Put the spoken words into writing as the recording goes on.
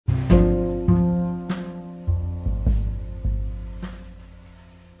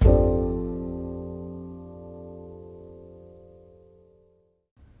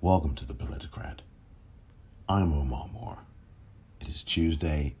Welcome to the Politicrat. I'm Omar Moore. It is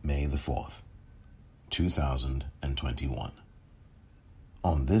Tuesday, May the 4th, 2021.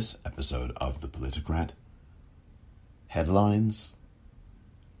 On this episode of the Politicrat, headlines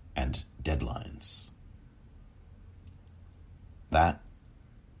and deadlines. That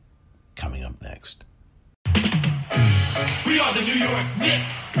coming up next. We are the New York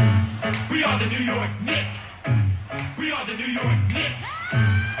Knicks. We are the New York Knicks. We are the New York Knicks.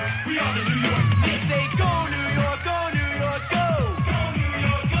 We are the New York Knicks. Say go New York, go New York, go. Go New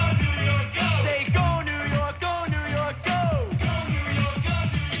York, go New York, go. Say go New York, go New York, go. Go New York, go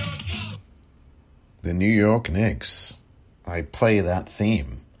New York, go. The New York Knicks. I play that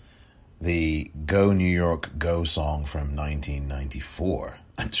theme. The Go New York Go song from 1994.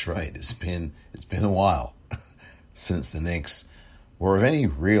 That's right. It's been a while since the Knicks were of any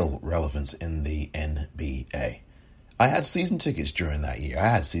real relevance in the NBA. I had season tickets during that year. I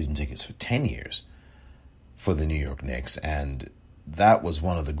had season tickets for 10 years for the New York Knicks, and that was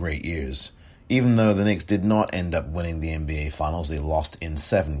one of the great years. Even though the Knicks did not end up winning the NBA Finals, they lost in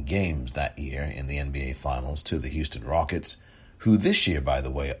 7 games that year in the NBA Finals to the Houston Rockets, who this year, by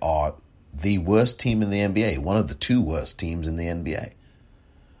the way, are the worst team in the NBA, one of the 2 worst teams in the NBA.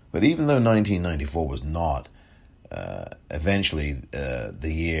 But even though 1994 was not eventually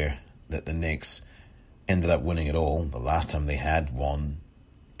the year that the Knicks ended up winning it all, the last time they had won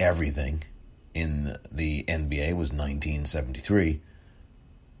everything in the NBA was 1973.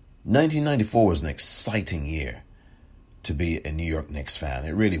 1994 was an exciting year to be a New York Knicks fan.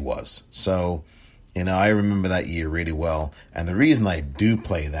 It really was. So, I remember that year really well. And the reason I do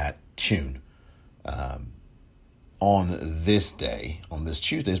play that tune on this day, on this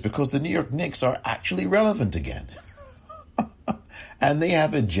Tuesday, is because the New York Knicks are actually relevant again. And they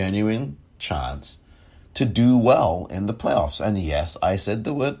have a genuine chance to do well in the playoffs. And yes, I said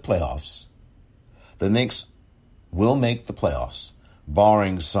the word playoffs. The Knicks will make the playoffs,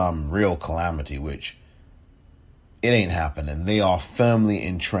 barring some real calamity, which it ain't happening. They are firmly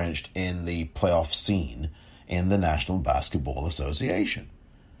entrenched in the playoff scene in the National Basketball Association.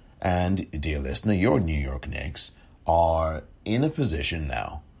 And, dear listener, your New York Knicks are in a position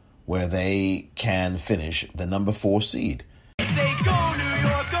now where they can finish the number 4 seed. Say go New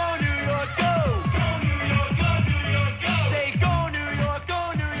York, go New York, go. Go New York, go New York, go. Say go New York,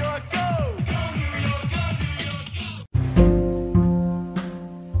 go New York, go. Go New York, go New York,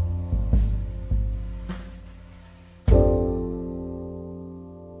 go.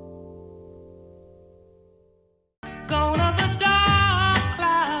 Gone are the dark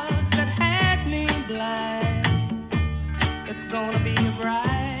clouds that had me blind. It's gonna be a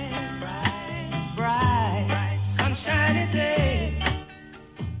bright, sunshiny day.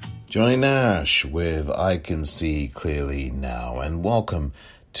 Johnny Nash with I Can See Clearly Now, and welcome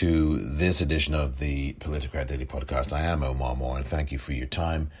to this edition of the Politicrat Daily Podcast. I am Omar Moore, and thank you for your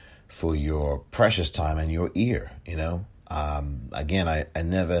time, for your precious time and your ear. Again, I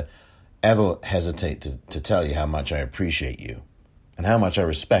never ever hesitate to tell you how much I appreciate you and how much I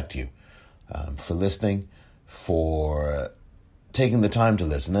respect you for listening, for taking the time to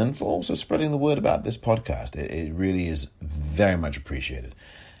listen, and for also spreading the word about this podcast. It really is very much appreciated.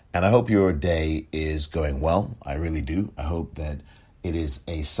 And I hope your day is going well. I really do. I hope that it is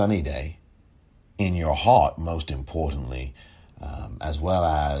a sunny day in your heart, most importantly, as well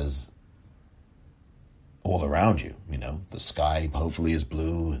as all around you. The sky hopefully is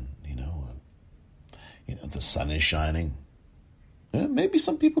blue, and, the sun is shining. Maybe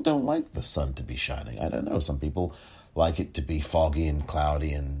some people don't like the sun to be shining. I don't know. Some people like it to be foggy and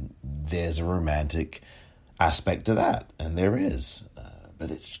cloudy, and there's a romantic aspect to that, and there is. But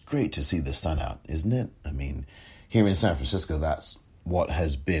it's great to see the sun out, isn't it? Here in San Francisco, that's what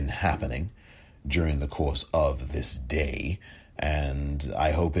has been happening during the course of this day, and I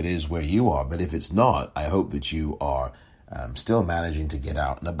hope it is where you are. But if it's not, I hope that you are still managing to get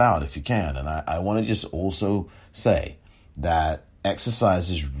out and about if you can. And I want to just also say that exercise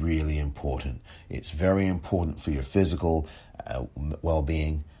is really important. It's very important for your physical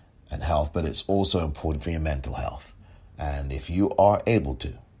well-being and health, but it's also important for your mental health. And if you are able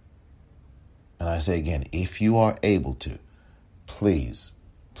to, and I say again, if you are able to, please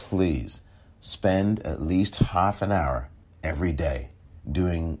spend at least half an hour every day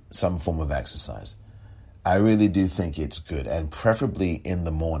doing some form of exercise. I really do think it's good, and preferably in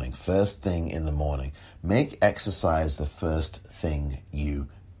the morning, first thing in the morning. Make exercise the first thing you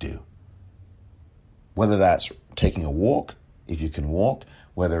do. Whether that's taking a walk, if you can walk,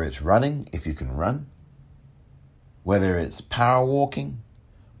 whether it's running, if you can run, whether it's power walking,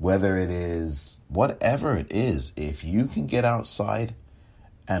 whether it is whatever it is, if you can get outside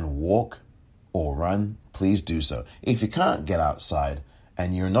and walk or run, please do so. If you can't get outside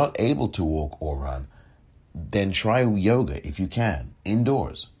and you're not able to walk or run, then try yoga if you can,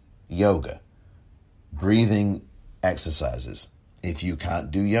 indoors. Yoga. Breathing exercises if you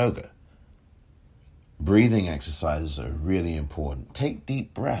can't do yoga. Breathing exercises are really important. Take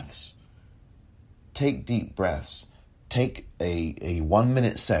deep breaths. Take deep breaths. Take a 1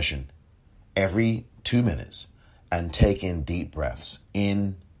 minute session every 2 minutes and take in deep breaths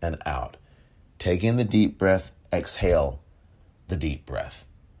in and out. Take in the deep breath, exhale the deep breath.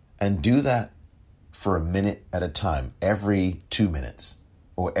 And do that for a minute at a time, every 2 minutes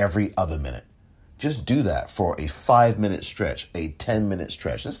or every other minute. Just do that for a 5 minute stretch, a 10-minute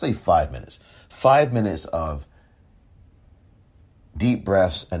stretch. Let's say 5 minutes. 5 minutes of deep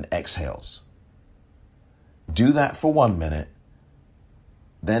breaths and exhales. Do that for 1 minute.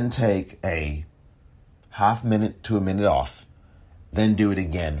 Then take a half minute to a minute off. Then do it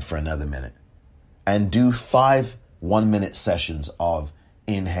again for another minute. And do 5 1-minute sessions of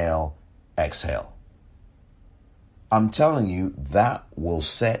inhale, exhale. I'm telling you, that will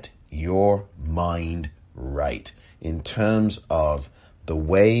set your mind right in terms of the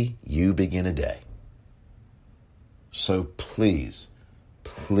way you begin a day. So please,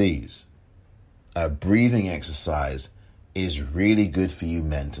 a breathing exercise is really good for you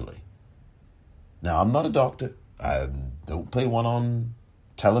mentally. Now, I'm not a doctor. I don't play one on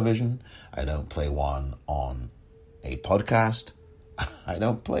television. I don't play one on a podcast. I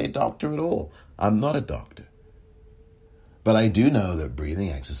don't play a doctor at all. I'm not a doctor. But I do know that breathing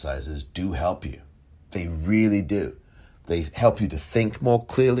exercises do help you. They really do. They help you to think more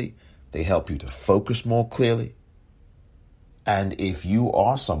clearly. They help you to focus more clearly. And if you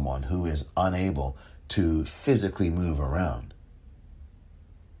are someone who is unable to physically move around,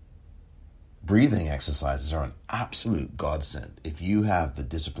 breathing exercises are an absolute godsend if you have the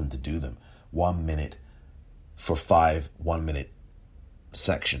discipline to do them 1 minute for 5 1-minute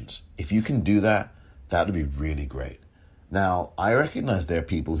sections. If you can do that, that would be really great. Now, I recognize there are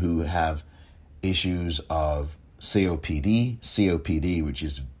people who have issues of COPD, which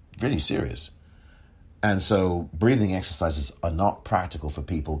is really serious. And so breathing exercises are not practical for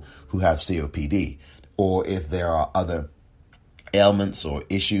people who have COPD, or if there are other ailments or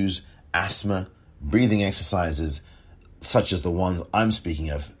issues, asthma. Breathing exercises such as the ones I'm speaking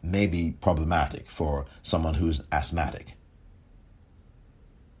of may be problematic for someone who's asthmatic.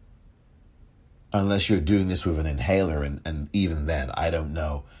 Unless you're doing this with an inhaler, and even then, I don't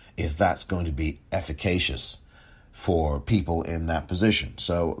know if that's going to be efficacious for people in that position.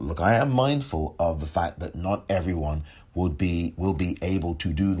 So, look, I am mindful of the fact that not everyone will be able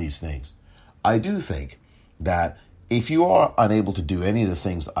to do these things. I do think that if you are unable to do any of the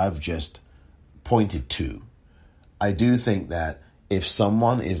things I've just pointed to, I do think that if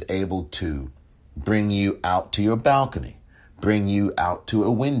someone is able to bring you out to your balcony, bring you out to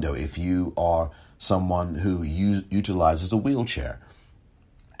a window, if you are someone who utilizes a wheelchair,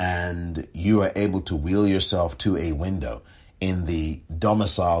 and you are able to wheel yourself to a window in the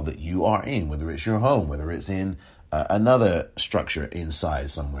domicile that you are in, whether it's your home, whether it's in another structure inside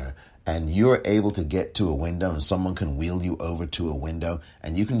somewhere, and you're able to get to a window and someone can wheel you over to a window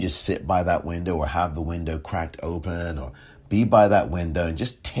and you can just sit by that window or have the window cracked open or be by that window and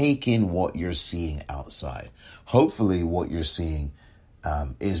just take in what you're seeing outside. Hopefully what you're seeing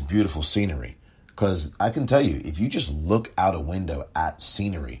is beautiful scenery. Because I can tell you, if you just look out a window at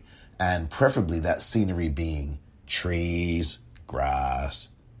scenery, and preferably that scenery being trees, grass,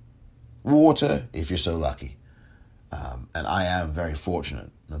 water, if you're so lucky. And I am very fortunate.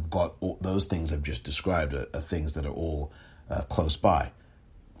 I've got all those things I've just described are things that are all close by.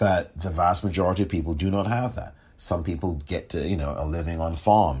 But the vast majority of people do not have that. Some people get to, are living on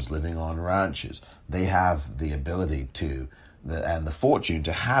farms, living on ranches. They have the ability to, and the fortune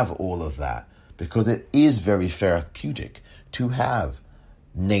to have all of that. Because it is very therapeutic to have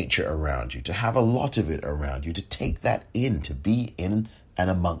nature around you, to have a lot of it around you, to take that in, to be in and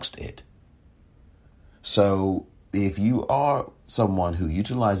amongst it. So if you are someone who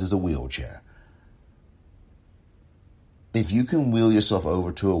utilizes a wheelchair, if you can wheel yourself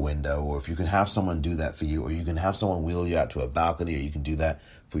over to a window, or if you can have someone do that for you, or you can have someone wheel you out to a balcony, or you can do that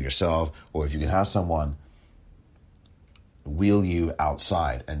for yourself, or if you can have someone wheel you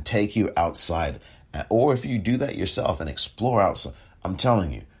outside and take you outside, or if you do that yourself and explore outside, I'm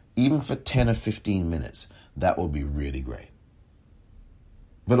telling you, even for 10 or 15 minutes, that will be really great.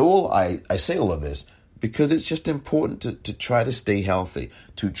 But I say all of this because it's just important to try to stay healthy,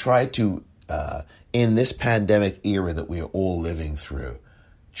 to try to, in this pandemic era that we are all living through,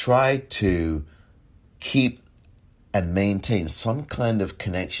 try to keep and maintain some kind of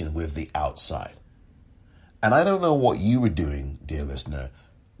connection with the outside. And I don't know what you were doing, dear listener,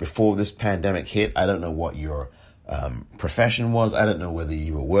 before this pandemic hit. I don't know what your profession was. I don't know whether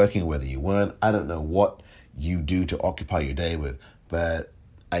you were working, whether you weren't. I don't know what you do to occupy your day with. But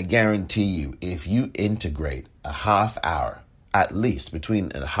I guarantee you, if you integrate a half hour, at least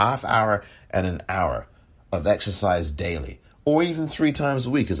between a half hour and an hour of exercise daily, or even 3 times a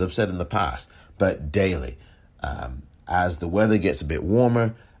week, as I've said in the past, but daily, as the weather gets a bit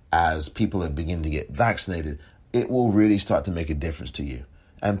warmer, as people are beginning to get vaccinated, it will really start to make a difference to you.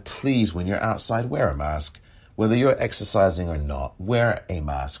 And please, when you're outside, wear a mask. Whether you're exercising or not, wear a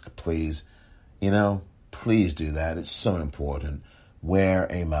mask, please. Please do that. It's so important. Wear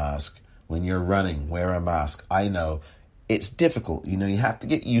a mask. When you're running, wear a mask. I know it's difficult. You have to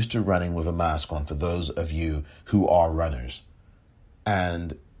get used to running with a mask on for those of you who are runners.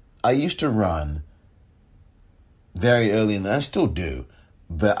 And I used to run very early, and I still do,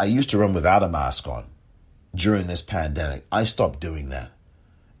 but I used to run without a mask on during this pandemic. I stopped doing that.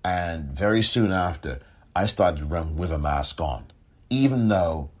 And very soon after, I started to run with a mask on, even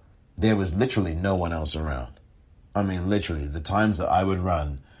though there was literally no one else around. I mean, literally, the times that I would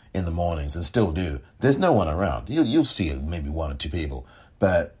run in the mornings, and still do, there's no one around. You'll see maybe 1 or 2 people,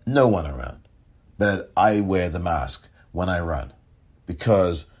 but no one around. But I wear the mask when I run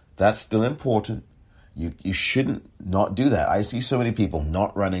because that's still important. You shouldn't not do that. I see so many people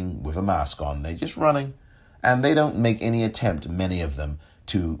not running with a mask on. They're just running, and they don't make any attempt, many of them,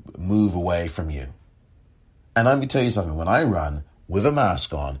 to move away from you. And let me tell you something. When I run with a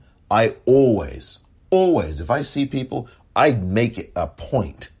mask on, I always, if I see people, I make it a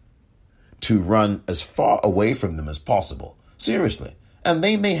point to run as far away from them as possible. Seriously. And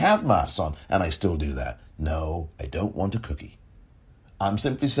they may have masks on, and I still do that. No, I don't want a cookie. I'm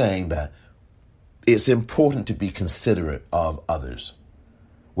simply saying that it's important to be considerate of others,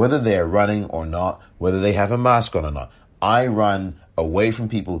 whether they're running or not, whether they have a mask on or not. I run away from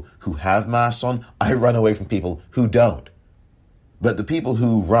people who have masks on. I run away from people who don't. But the people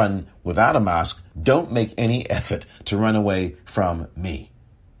who run without a mask don't make any effort to run away from me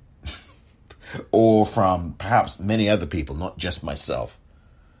or from perhaps many other people, not just myself.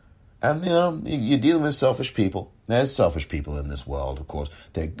 And, you're dealing with selfish people. There's selfish people in this world, of course.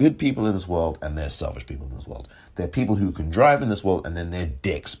 There are good people in this world, and there's selfish people in this world. There are people who can drive in this world, and then there are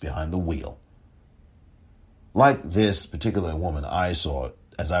dicks behind the wheel. Like this particular woman I saw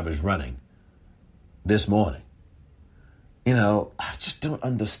as I was running this morning. I just don't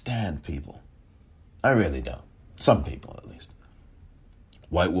understand people. I really don't. Some people, at least.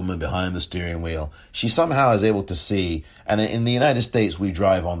 White woman behind the steering wheel. She somehow is able to see, and in the United States, we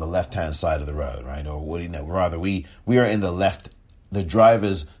drive on the left-hand side of the road, right? Or rather, we are in the left. The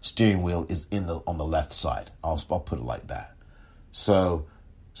driver's steering wheel is on the left side. I'll put it like that. So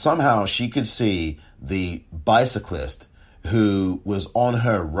somehow she could see the bicyclist who was on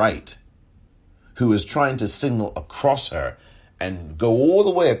her right, who was trying to signal across her and go all the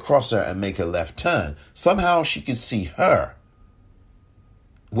way across her and make a left turn. Somehow she could see her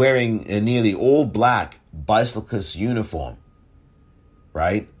wearing a nearly all black bicyclist uniform,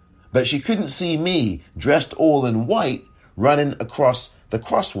 right? But she couldn't see me dressed all in white running across the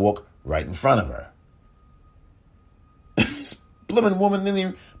crosswalk right in front of her. This blooming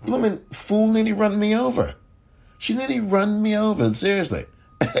fool nearly run me over. She nearly run me over, seriously.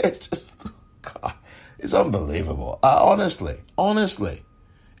 It's just, God, it's unbelievable. Honestly.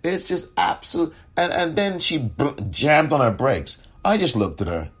 It's just absolute. And then she jammed on her brakes. I just looked at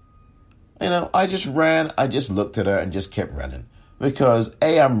her. I just ran. I just looked at her and just kept running. Because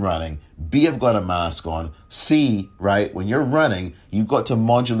A, I'm running. B, I've got a mask on. C, right, when you're running, you've got to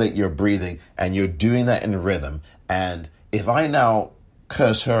modulate your breathing, and you're doing that in rhythm. And if I now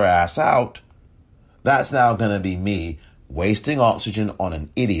curse her ass out, that's now going to be me wasting oxygen on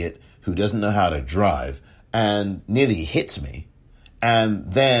an idiot who doesn't know how to drive and nearly hits me.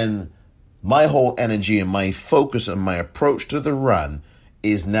 And then my whole energy and my focus and my approach to the run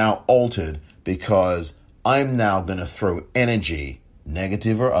is now altered because I'm now going to throw energy,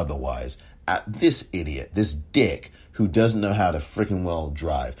 negative or otherwise, at this idiot, this dick who doesn't know how to freaking well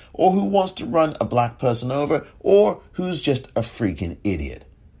drive, or who wants to run a black person over, or who's just a freaking idiot.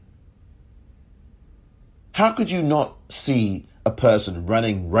 How could you not see a person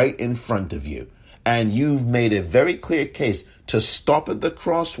running right in front of you, and you've made a very clear case to stop at the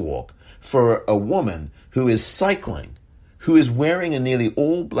crosswalk for a woman who is cycling, who is wearing a nearly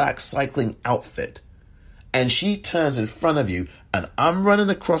all black cycling outfit, and she turns in front of you, and I'm running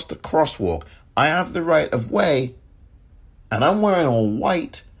across the crosswalk. I have the right of way, and I'm wearing all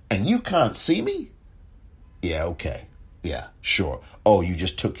white, and you can't see me? Yeah, okay. Yeah, sure. Oh, you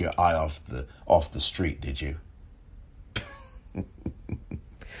just took your eye off the street, did you?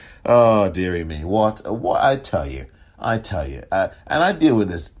 Oh, dearie me. What I tell you. And I deal with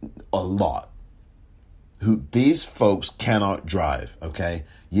this a lot. These folks cannot drive, okay?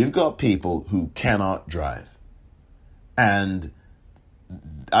 You've got people who cannot drive. And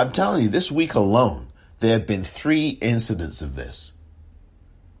I'm telling you, this week alone, there have been 3 incidents of this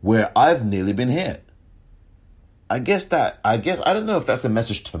where I've nearly been hit. I don't know if that's a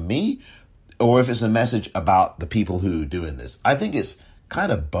message to me or if it's a message about the people who are doing this. I think it's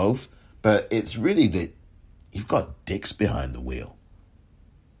kind of both, but it's really that you've got dicks behind the wheel.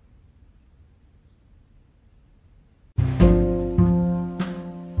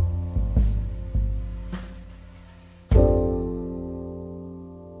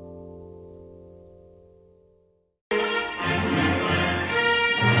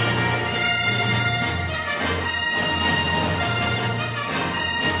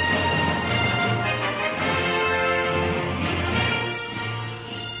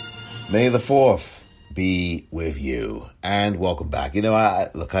 May the 4th be with you, and welcome back. You know, I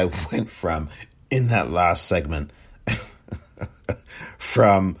went from, in that last segment,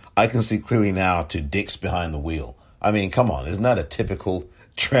 from I can see clearly now to dicks behind the wheel. I mean, come on, isn't that a typical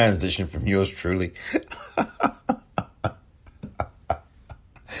transition from yours truly?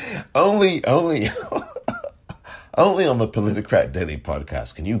 only on the Politicrat Daily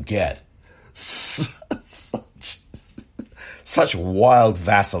Podcast can you get such wild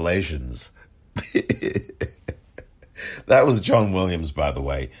vacillations. That was John Williams, by the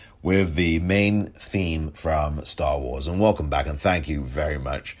way, with the main theme from Star Wars. And welcome back, and thank you very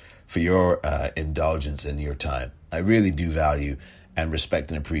much for your indulgence and your time. I really do value and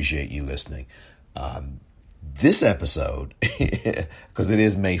respect and appreciate you listening. This episode, because it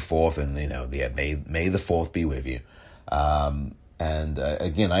is May 4th, and May the 4th be with you.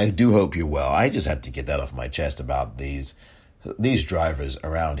 Again, I do hope you're well. I just had to get that off my chest about these drivers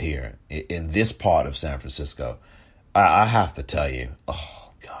around here in this part of San Francisco. I have to tell you,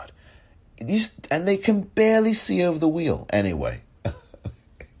 oh God, and they can barely see over the wheel anyway.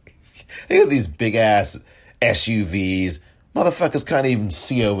 They got these big ass SUVs. Motherfuckers can't even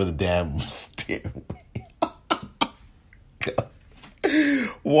see over the damn steering wheel.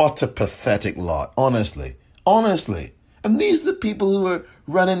 What a pathetic lot, honestly. And these are the people who are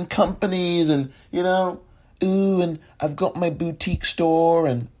running companies and, and I've got my boutique store.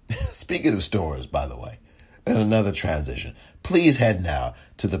 And speaking of stores, by the way, and another transition, please head now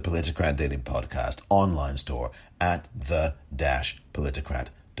to the Politicrat Daily Podcast online store at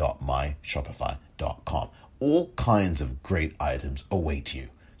the-politicrat.myshopify.com. All kinds of great items await you.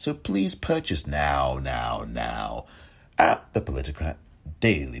 So please purchase now at the Politicrat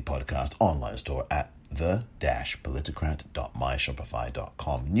Daily Podcast online store at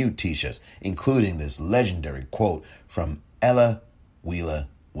the-politicrat.myshopify.com. New t-shirts, including this legendary quote from Ella Wheeler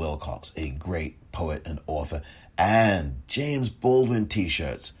Wilcox, a great poet and author, and James Baldwin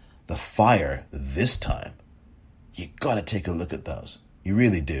t-shirts, The Fire This Time. You gotta take a look at those. You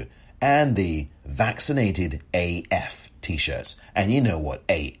really do. And the Vaccinated AF t-shirts. And you know what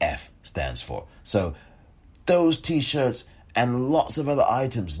AF stands for. So those t-shirts and lots of other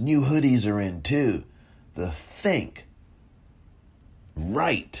items, new hoodies are in too. The Think,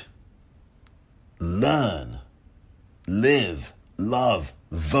 Write, Learn, Live, Love,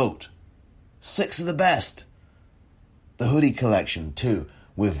 Vote. 6 of the best. The hoodie collection too,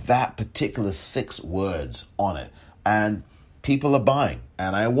 with that particular 6 words on it. And people are buying.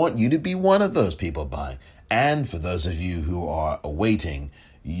 And I want you to be one of those people buying. And for those of you who are awaiting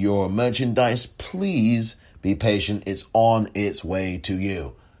your merchandise, please be patient. It's on its way to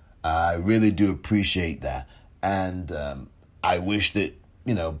you. I really do appreciate that. And I wish that,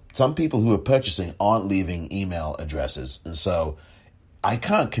 some people who are purchasing aren't leaving email addresses. And so I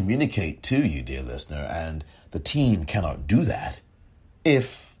can't communicate to you, dear listener, and the team cannot do that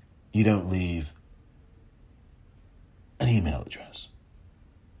if you don't leave an email address.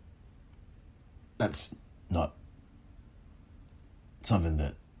 That's not something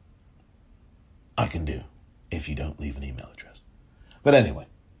that I can do if you don't leave an email address. But anyway,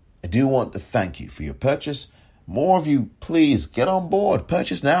 I do want to thank you for your purchase. More of you, please get on board.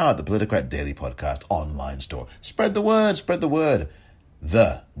 Purchase now at the Politicrat Daily Podcast online store. Spread the word.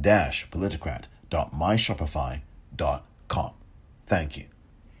 The-politicrat.myshopify.com. Thank you.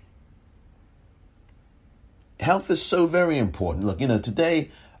 Health is so very important. Look,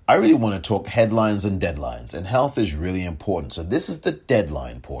 today I really want to talk headlines and deadlines, and health is really important. So this is the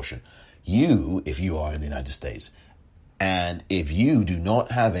deadline portion. You, if you are in the United States, and if you do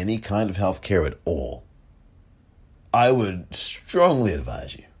not have any kind of health care at all, I would strongly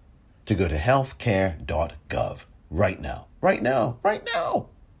advise you to go to healthcare.gov right now. Right now. Right now.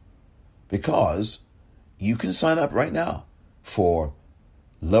 Because you can sign up right now for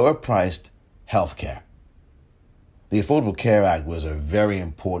lower priced healthcare. The Affordable Care Act was a very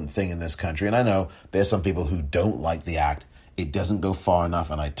important thing in this country. And I know there's some people who don't like the act. It doesn't go far enough,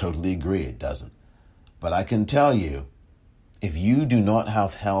 and I totally agree it doesn't. But I can tell you, if you do not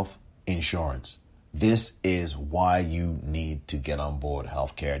have health insurance, this is why you need to get on board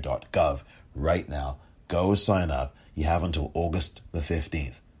healthcare.gov right now. Go sign up. You have until August the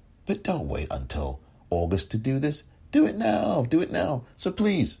 15th. But don't wait until August to do this. Do it now. Do it now. So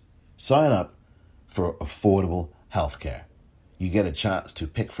please, sign up for affordable healthcare. You get a chance to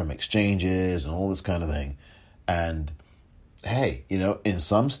pick from exchanges and all this kind of thing. And hey, in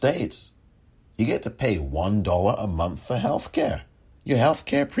some states, you get to pay $1 a month for healthcare. Your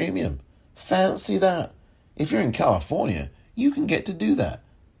healthcare premium. Fancy that. If you're in California, you can get to do that,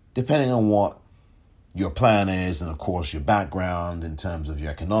 depending on what your plan is and, of course, your background in terms of your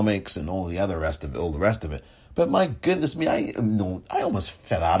economics and all the rest of it. But my goodness me, I almost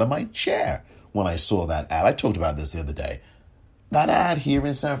fell out of my chair when I saw that ad. I talked about this the other day. That ad here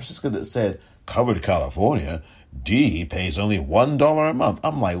in San Francisco that said, covered California, D pays only $1 a month.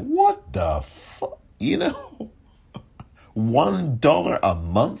 I'm like, what the fuck? $1 a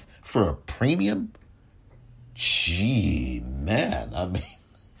month for a premium? Gee, man. I mean,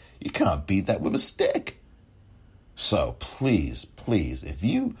 you can't beat that with a stick. So please, if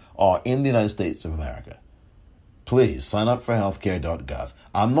you are in the United States of America, please sign up for healthcare.gov.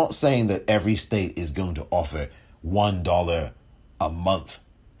 I'm not saying that every state is going to offer $1 a month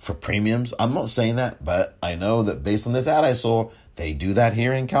for premiums. I'm not saying that, but I know that based on this ad I saw, they do that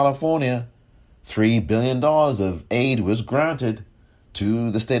here in California. $3 billion of aid was granted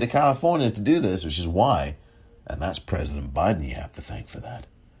to the state of California to do this, which is why, and that's President Biden you have to thank for that,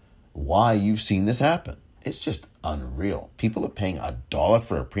 why you've seen this happen. It's just unreal. People are paying $1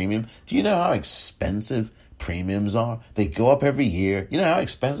 for a premium. Do you know how expensive premiums are? They go up every year. You know how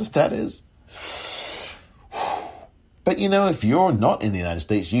expensive that is? But if you're not in the United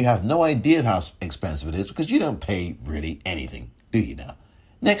States, you have no idea how expensive it is because you don't pay really anything, do you now?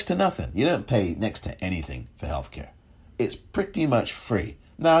 Next to nothing. You don't pay next to anything for healthcare. It's pretty much free.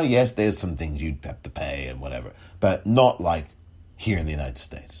 Now, yes, there's some things you'd have to pay and whatever, but not like here in the United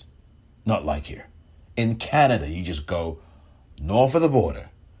States. Not like here. In Canada, you just go north of the border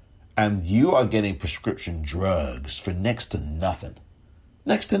and you are getting prescription drugs for next to nothing.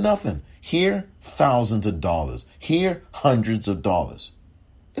 Next to nothing. Here, thousands of dollars. Here, hundreds of dollars.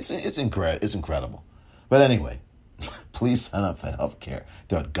 It's incredible. But anyway, please sign up for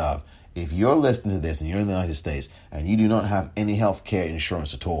healthcare.gov. If you're listening to this and you're in the United States and you do not have any healthcare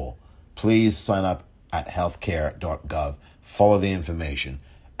insurance at all, please sign up at healthcare.gov. Follow the information.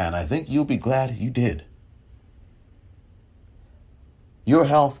 And I think you'll be glad you did. Your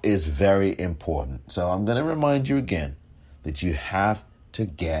health is very important. So I'm going to remind you again that you have to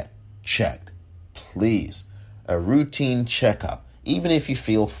get checked. Please, a routine checkup. Even if you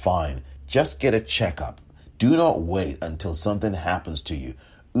feel fine, just get a checkup. Do not wait until something happens to you.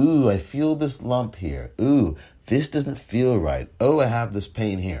 Ooh, I feel this lump here. Ooh, this doesn't feel right. Oh, I have this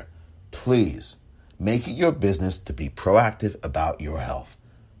pain here. Please, make it your business to be proactive about your health.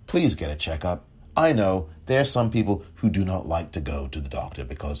 Please get a checkup. I know there are some people who do not like to go to the doctor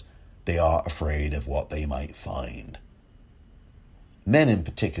because they are afraid of what they might find. Men in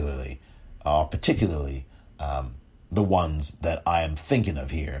particularly are particularly the ones that I am thinking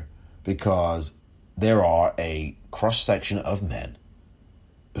of here because there are a cross-section of men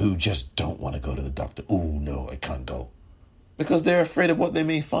who just don't want to go to the doctor. Oh, no, I can't go. Because they're afraid of what they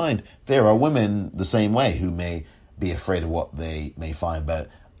may find. There are women the same way who may be afraid of what they may find, but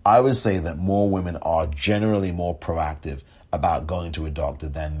I would say that more women are generally more proactive about going to a doctor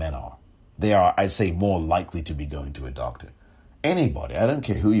than men are. They are, I'd say, more likely to be going to a doctor. Anybody, I don't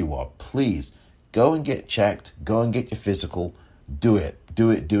care who you are, please go and get checked. Go and get your physical. Do it.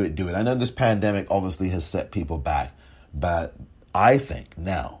 I know this pandemic obviously has set people back, but I think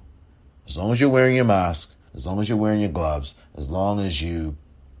now, as long as you're wearing your mask, as long as you're wearing your gloves, as long as you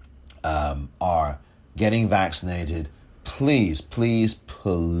are getting vaccinated, please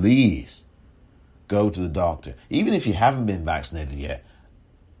go to the doctor. Even if you haven't been vaccinated yet,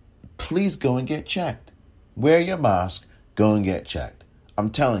 please go and get checked. Wear your mask, go and get checked. I'm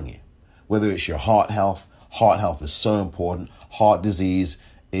telling you, whether it's your heart health is so important. Heart disease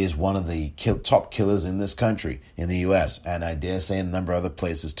is one of the top killers in this country, in the U.S., and I dare say in a number of other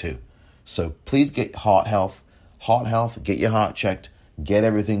places too. So please get heart health, get your heart checked, Get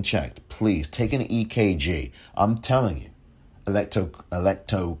everything checked. Please take an EKG. I'm telling you,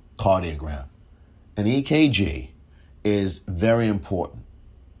 electrocardiogram. An EKG is very important.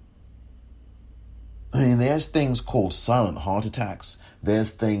 I mean, there's things called silent heart attacks.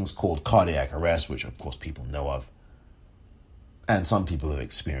 There's things called cardiac arrest, which of course people know of. And some people have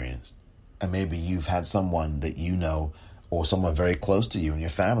experienced. And maybe you've had someone that you know or someone very close to you in your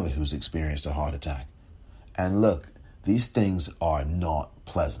family who's experienced a heart attack. And look, these things are not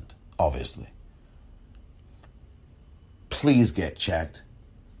pleasant, obviously. Please get checked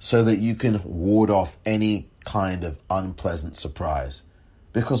so that you can ward off any kind of unpleasant surprise,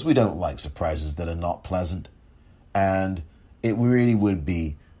 because we don't like surprises that are not pleasant. And it really would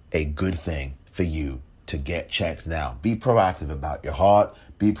be a good thing for you to get checked now. Be proactive about your heart.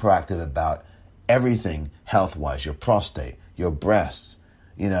 Be proactive about everything health-wise, your prostate, your breasts,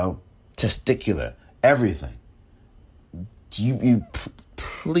 testicular, everything.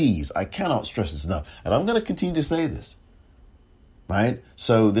 Please, I cannot stress this enough. And I'm going to continue to say this, right?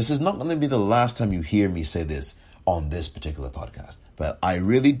 So this is not going to be the last time you hear me say this on this particular podcast. But I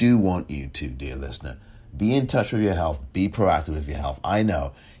really do want you to, dear listener, be in touch with your health. Be proactive with your health. I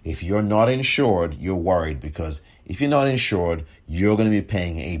know if you're not insured, you're worried, because if you're not insured, you're going to be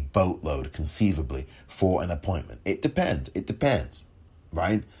paying a boatload, conceivably, for an appointment. It depends,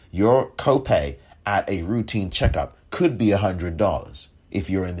 right? Your copay at a routine checkup could be $100 if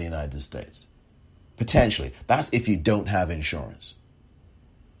you're in the United States. Potentially. That's if you don't have insurance,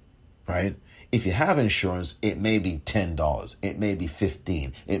 right? If you have insurance, it may be $10, it may be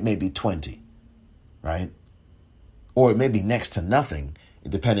 $15, it may be $20, right? Or it may be next to nothing,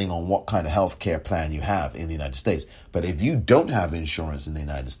 depending on what kind of health care plan you have in the United States. But if you don't have insurance in the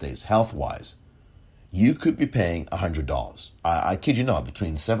United States, health-wise, you could be paying $100. I kid you not,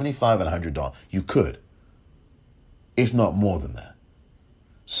 between $75 and $100. You could, if not more than that.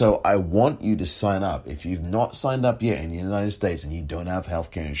 So I want you to sign up. If you've not signed up yet in the United States and you don't have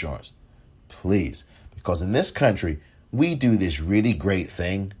health care insurance, please, because in this country, we do this really great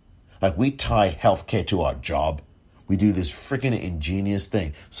thing. Like, we tie healthcare to our job. We do this freaking ingenious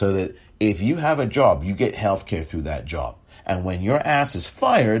thing so that if you have a job, you get healthcare through that job. And when your ass is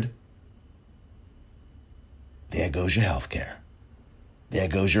fired, there goes your healthcare. There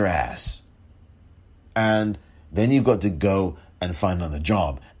goes your ass. And then you've got to go and find another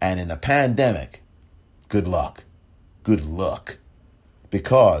job. And in a pandemic, good luck. Good luck.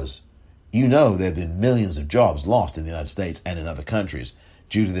 Because there have been millions of jobs lost in the United States and in other countries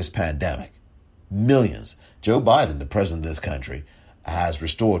due to this pandemic. Millions. Joe Biden, the president of this country, has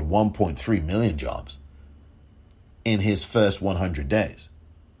restored 1.3 million jobs in his first 100 days.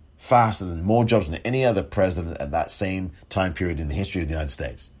 Faster than more jobs than any other president at that same time period in the history of the United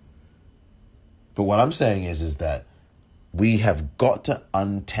States. But what I'm saying is that we have got to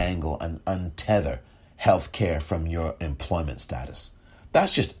untangle and untether healthcare from your employment status.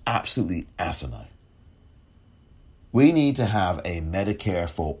 That's just absolutely asinine. We need to have a Medicare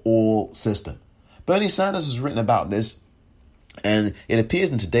for all system. Bernie Sanders has written about this, and it appears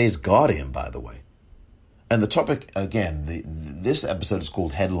in today's Guardian, by the way. And the topic, again, this episode is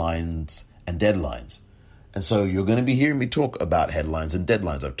called Headlines and Deadlines. And so you're going to be hearing me talk about headlines and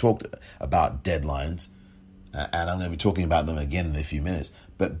deadlines. I've talked about deadlines, and I'm going to be talking about them again in a few minutes.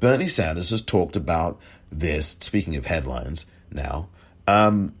 But Bernie Sanders has talked about this, speaking of headlines now,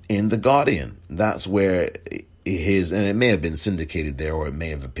 in The Guardian. That's where his, and it may have been syndicated there, or it may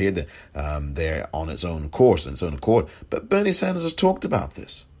have appeared there on its own course and its own accord. But Bernie Sanders has talked about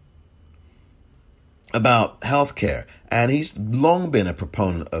this, about healthcare, and he's long been a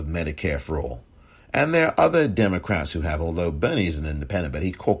proponent of Medicare for all. And there are other Democrats who have, although Bernie is an independent, but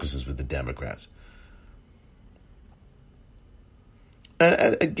he caucuses with the Democrats.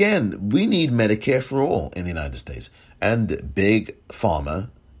 And again, we need Medicare for all in the United States. And Big Pharma,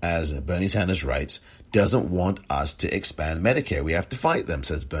 as Bernie Sanders writes, doesn't want us to expand Medicare. We have to fight them,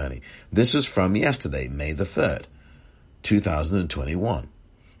 says Bernie. This was from yesterday, May the 3rd, 2021.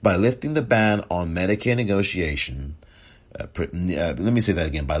 By lifting the ban on Medicare negotiation, let me say that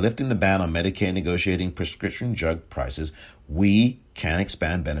again. By lifting the ban on Medicare negotiating prescription drug prices, we can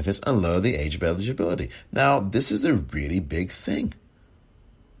expand benefits and lower the age of eligibility. Now, this is a really big thing.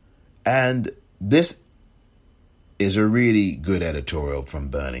 And this is a really good editorial from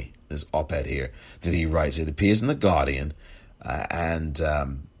Bernie, this op-ed here that he writes. It appears in The Guardian.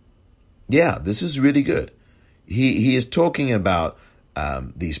 This is really good. He is talking about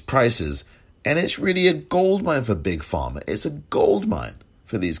these prices, and it's really a gold mine for Big Pharma. It's a gold mine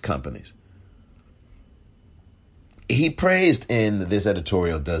for these companies. he praised in this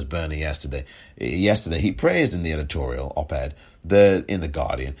editorial, does Bernie yesterday, he praised in the editorial op-ed that in The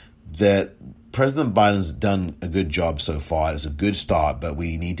Guardian that President Biden's done a good job so far. It's a good start, but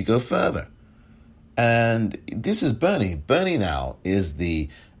we need to go further. And this is Bernie. Bernie now is the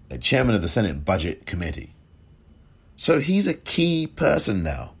chairman of the Senate Budget Committee. So he's a key person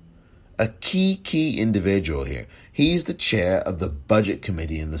now, a key individual here. He's the chair of the Budget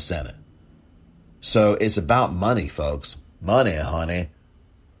Committee in the Senate. So it's about money, folks. Money, honey.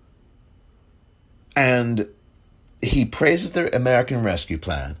 And he praises the American Rescue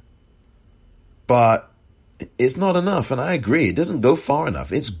Plan, but it's not enough. And I agree. It doesn't go far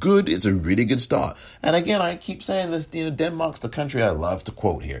enough. It's good. It's a really good start. And again, I keep saying this, Denmark's the country I love to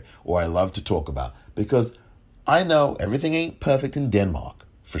quote here, or I love to talk about, because I know everything ain't perfect in Denmark,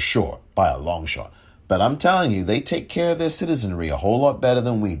 for sure, by a long shot. But I'm telling you, they take care of their citizenry a whole lot better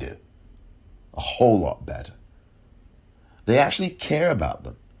than we do. A whole lot better. They actually care about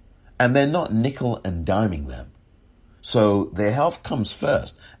them. And they're not nickel and diming them. So their health comes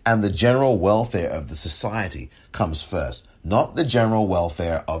first. And the general welfare of the society comes first. Not the general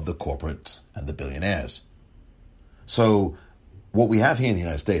welfare of the corporates and the billionaires. So what we have here in the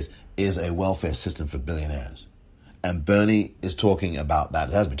United States is a welfare system for billionaires. And Bernie is talking about that.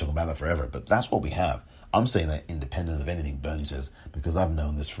 He has been talking about that forever. But that's what we have. I'm saying that independent of anything Bernie says, because I've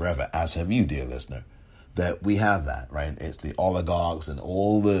known this forever, as have you, dear listener, that we have that, right? It's the oligarchs and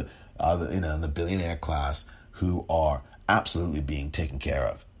all the other, the billionaire class who are absolutely being taken care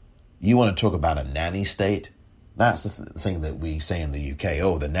of. You want to talk about a nanny state? That's the thing that we say in the UK.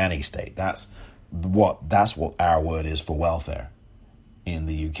 Oh, the nanny state. That's what our word is for welfare in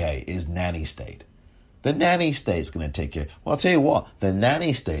the UK, is nanny state. The nanny state's going to take care. Well, I'll tell you what, the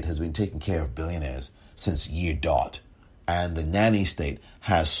nanny state has been taking care of billionaires since year dot. And the nanny state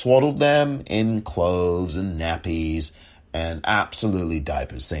has swaddled them in clothes and nappies and absolutely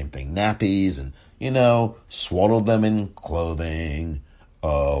diapers. Same thing, nappies and, swaddled them in clothing.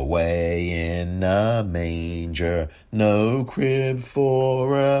 Away in a manger, no crib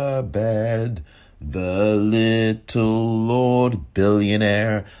for a bed. The little Lord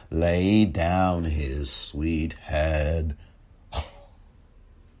billionaire laid down his sweet head.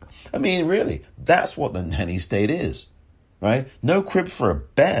 I mean, really, that's what the nanny state is, right? No crib for a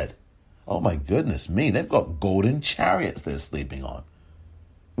bed. Oh, my goodness me. They've got golden chariots they're sleeping on.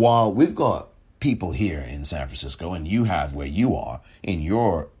 While we've got people here in San Francisco, and you have where you are, in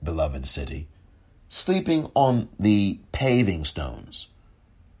your beloved city, sleeping on the paving stones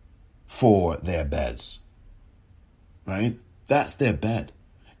for their beds, right? That's their bed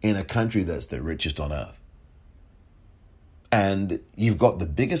in a country that's the richest on earth. And you've got the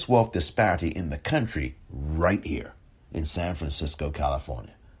biggest wealth disparity in the country right here in San Francisco,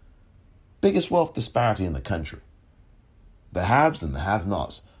 California. Biggest wealth disparity in the country. The haves and the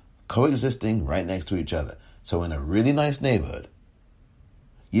have-nots coexisting right next to each other. So in a really nice neighborhood,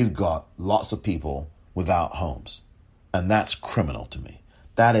 you've got lots of people without homes. And that's criminal to me.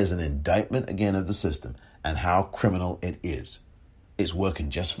 That is an indictment again of the system and how criminal it is. It's working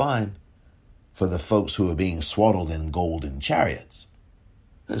just fine for the folks who are being swaddled in golden chariots.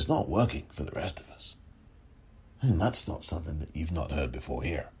 But it's not working for the rest of us. And that's not something that you've not heard before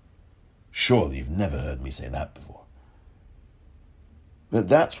here. Surely you've never heard me say that before. But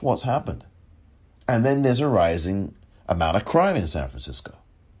that's what's happened. And then there's a rising amount of crime in San Francisco.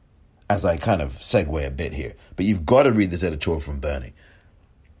 As I kind of segue a bit here. But you've got to read this editorial from Bernie.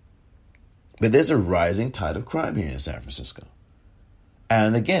 But there's a rising tide of crime here in San Francisco.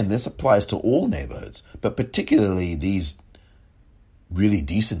 And again, this applies to all neighborhoods, but particularly these really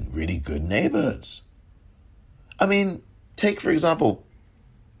decent, really good neighborhoods. I mean, take, for example,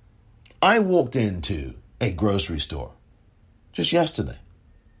 I walked into a grocery store just yesterday.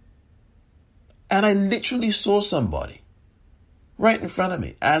 And I literally saw somebody right in front of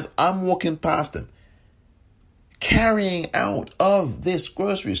me as I'm walking past them, carrying out of this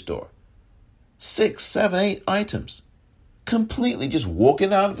grocery store 6, 7, 8 items, completely just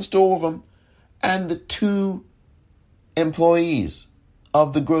walking out of the store with them, and the 2 employees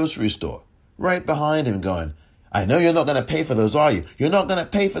of the grocery store right behind him going, I know you're not going to pay for those, are you? You're not going to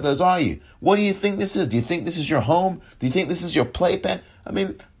pay for those, are you? What do you think this is? Do you think this is your home? Do you think this is your playpen? I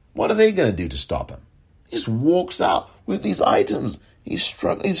mean, what are they going to do to stop him? He just walks out with these items. He's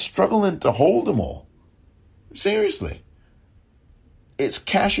struggling to hold them all. Seriously. It's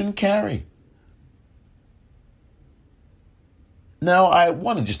cash and carry. Now, I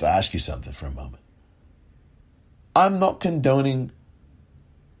want to just ask you something for a moment. I'm not condoning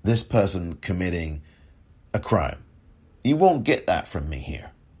this person committing a crime. You won't get that from me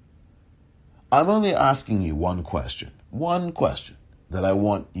here. I'm only asking you one question that I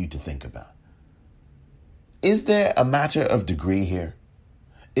want you to think about. Is there a matter of degree here?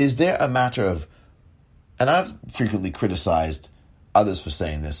 Is there a matter of, and I've frequently criticized others for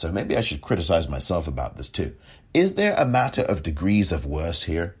saying this, so maybe I should criticize myself about this too. Is there a matter of degrees of worse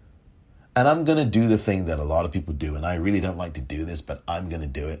here? And I'm going to do the thing that a lot of people do, and I really don't like to do this, but I'm going to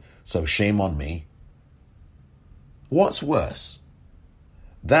do it, so shame on me. What's worse?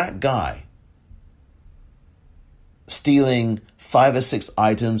 That guy stealing 5 or 6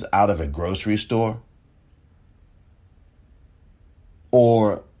 items out of a grocery store?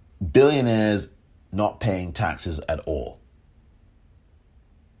 Or billionaires not paying taxes at all?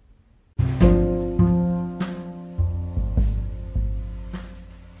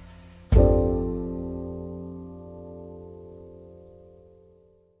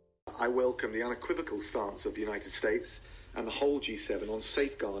 I welcome the unequivocal stance of the United States and the whole G7 on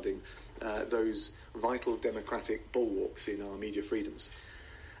safeguarding those vital democratic bulwarks in our media freedoms.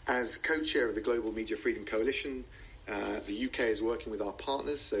 As co-chair of the Global Media Freedom Coalition, the UK is working with our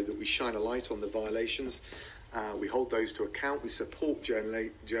partners so that we shine a light on the violations. We hold those to account. We support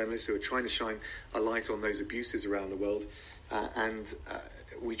journalists who are trying to shine a light on those abuses around the world. And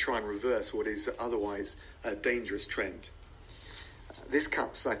we try and reverse what is otherwise a dangerous trend. This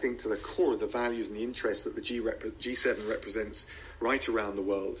cuts, I think, to the core of the values and the interests that the G7 represents right around the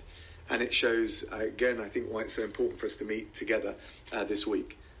world. And it shows, again, I think, why it's so important for us to meet together this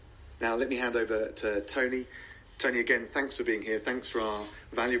week. Now, let me hand over to Tony. Tony, again, thanks for being here. Thanks for our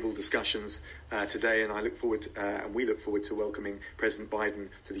valuable discussions today. And I look forward, and we look forward to welcoming President Biden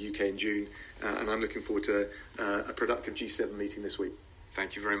to the UK in June. And I'm looking forward to a productive G7 meeting this week.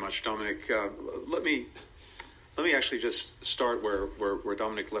 Thank you very much, Dominic. Let me actually just start where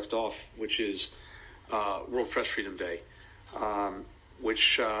Dominic left off, which is World Press Freedom Day,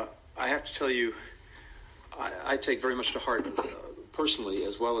 which I have to tell you, I take very much to heart personally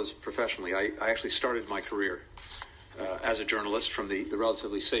as well as professionally. I actually started my career as a journalist from the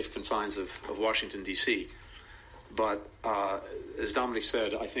relatively safe confines of Washington, D.C. But as Dominic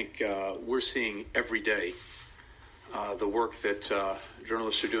said, I think we're seeing every day the work that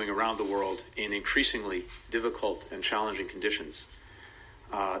journalists are doing around the world in increasingly difficult and challenging conditions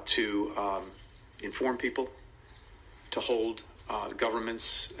to inform people, to hold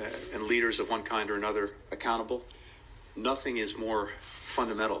governments and leaders of one kind or another accountable. Nothing is more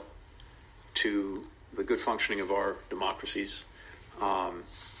fundamental to the good functioning of our democracies.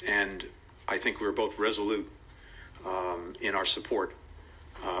 And I think we're both resolute in our support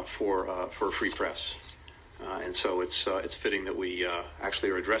for a free press. And so it's fitting that we actually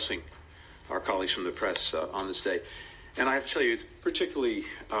are addressing our colleagues from the press on this day. And I have to tell you, it's particularly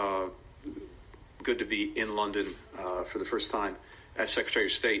good to be in London for the first time as Secretary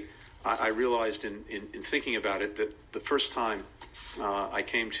of State. I realized in thinking about it that the first time I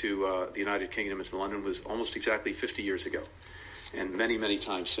came to the United Kingdom and to London was almost exactly 50 years ago, and many, many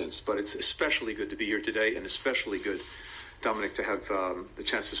times since. But it's especially good to be here today, and especially good, Dominic, to have the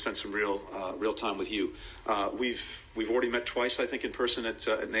chance to spend some real time with you. We've already met twice, I think, in person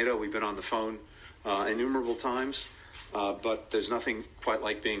at NATO. We've been on the phone innumerable times, but there's nothing quite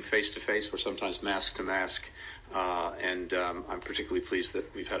like being face-to-face or sometimes mask-to-mask. And I'm particularly pleased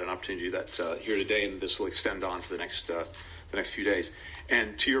that we've had an opportunity to do that here today, and this will extend on for the next few days.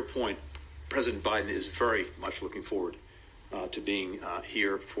 And to your point, President Biden is very much looking forward to being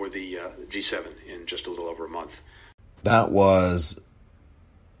here for the G7 in just a little over a month. That was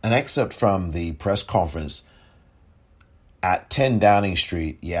an excerpt from the press conference at 10 Downing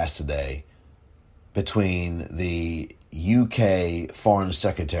Street yesterday between the UK Foreign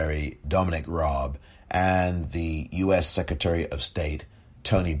Secretary Dominic Raab and the US Secretary of State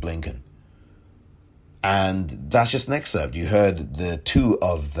Tony Blinken. And that's just an excerpt. You heard the two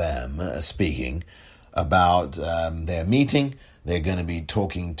of them speaking about their meeting. They're going to be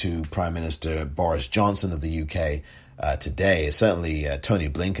talking to Prime Minister Boris Johnson of the UK today. Certainly Tony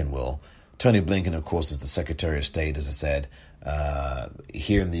Blinken will. Tony Blinken, of course, is the Secretary of State, as I said,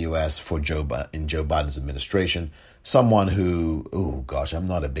 here in the U.S. for Joe Biden's administration. Someone who, I'm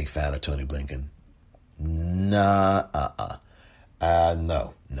not a big fan of Tony Blinken. No.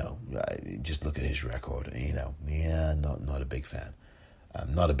 Just look at his record. Not a big fan.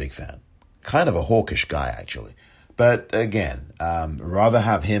 Not a big fan. Kind of a hawkish guy, actually. But again, rather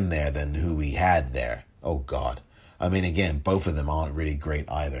have him there than who we had there. Oh, God. I mean, again, both of them aren't really great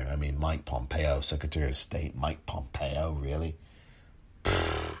either. I mean, Mike Pompeo, Secretary of State, Mike Pompeo, really?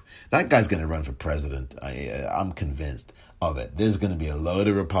 That guy's going to run for president. I'm convinced of it. There's going to be a load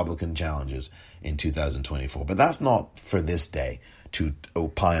of Republican challenges in 2024, but that's not for this day to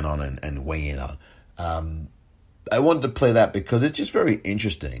opine on and weigh in on. I wanted to play that because it's just very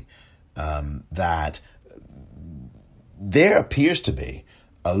interesting that there appears to be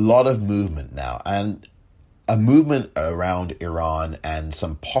a lot of movement now, and a movement around Iran and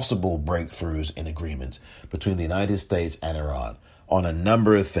some possible breakthroughs in agreements between the United States and Iran on a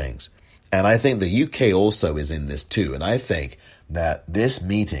number of things. And I think the UK also is in this too. And I think that this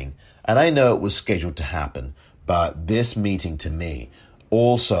meeting, and I know it was scheduled to happen, but this meeting to me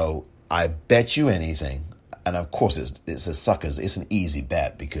also, I bet you anything, and of course it's a suckers, it's an easy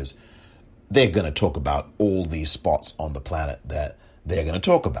bet because they're going to talk about all these spots on the planet that they're going to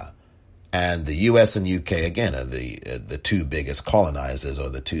talk about. And the US and UK, again, are the two biggest colonizers,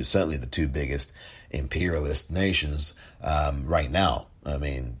 or certainly the two biggest imperialist nations right now. I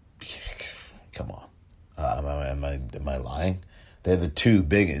mean, come on. Am I lying? They're the two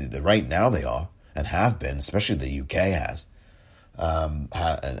big, right now they are, and have been, especially the UK has.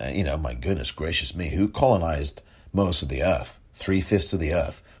 My goodness gracious me, who colonized most of the earth? 3/5 of the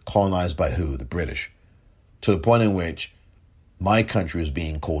earth. Colonized by who? The British. To the point in which my country is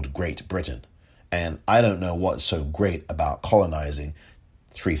being called Great Britain. And I don't know what's so great about colonizing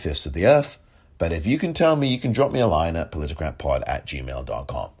 3/5 of the earth. But if you can tell me, you can drop me a line at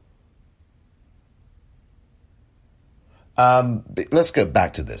politicratpod@gmail.com. Let's go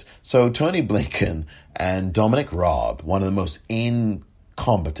back to this. So Tony Blinken and Dominic Raab, one of the most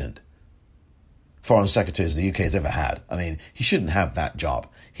incompetent foreign secretaries the UK has ever had. I mean, he shouldn't have that job.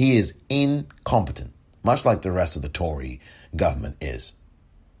 He is incompetent, much like the rest of the Tory government is.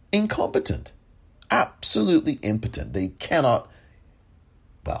 Incompetent. Absolutely impotent. They cannot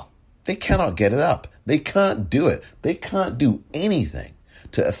get it up. They can't do it. They can't do anything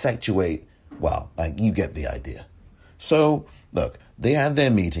to effectuate, you get the idea. So, look, they had their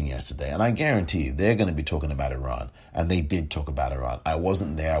meeting yesterday, and I guarantee you they're going to be talking about Iran. And they did talk about Iran. I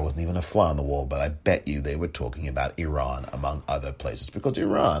wasn't there. I wasn't even a fly on the wall, but I bet you they were talking about Iran, among other places. Because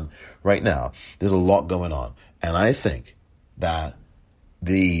Iran, right now, there's a lot going on. And I think that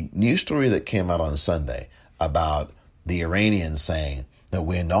the news story that came out on Sunday about the Iranians saying that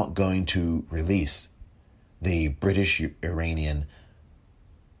we're not going to release the British-Iranian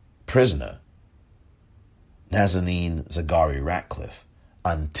prisoner, Nazanin Zaghari Ratcliffe,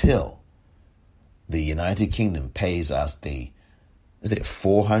 until the United Kingdom pays us is it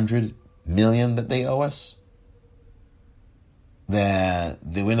 $400 million that they owe us? Then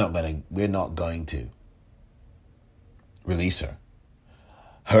we're not going to release her.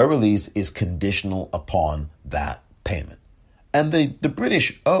 Her release is conditional upon that payment. And the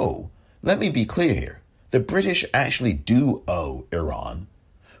British owe, let me be clear here, the British actually do owe Iran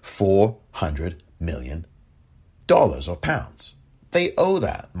 $400 million or pounds. They owe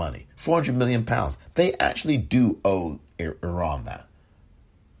that money, 400 million pounds. They actually do owe Iran that.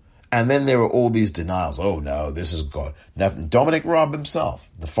 And then there were all these denials. Oh no, this is God. Dominic Raab himself,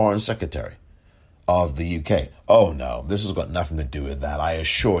 the foreign secretary of the UK. Oh no, this has got nothing to do with that. I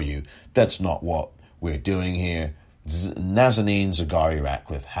assure you, that's not what we're doing here. Nazanin Zaghari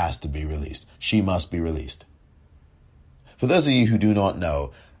Ratcliffe has to be released. She must be released. For those of you who do not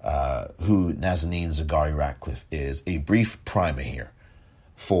know who Nazanin Zaghari Ratcliffe is, a brief primer here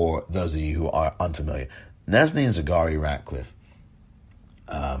for those of you who are unfamiliar. Nazanin Zaghari Ratcliffe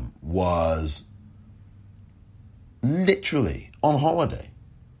was literally on holiday,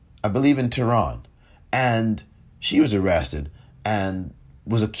 I believe in Tehran, and she was arrested and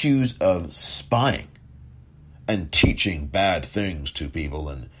was accused of spying and teaching bad things to people,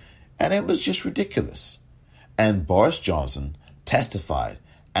 and it was just ridiculous. And Boris Johnson testified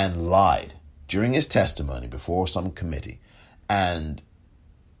and lied during his testimony before some committee and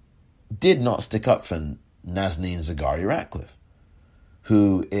did not stick up for Nazanin Zaghari Ratcliffe,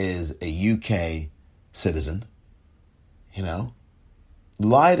 who is a UK citizen,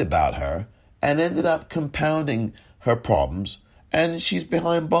 lied about her and ended up compounding her problems. And she's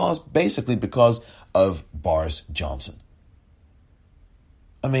behind bars basically because of Boris Johnson.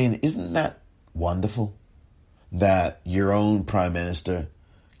 I mean, isn't that wonderful that your own prime minister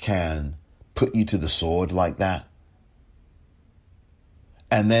can put you to the sword like that?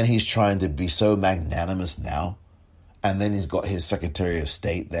 And then he's trying to be so magnanimous now. And then he's got his Secretary of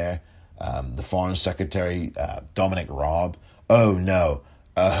State there, the Foreign Secretary, Dominic Raab. Oh no,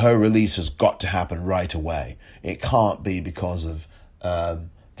 her release has got to happen right away. It can't be because of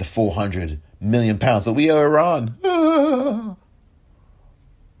the 400 million pounds that we owe Iran.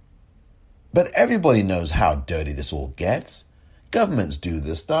 But everybody knows how dirty this all gets. Governments do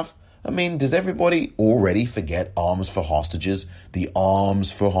this stuff. I mean, does everybody already forget Arms for Hostages? The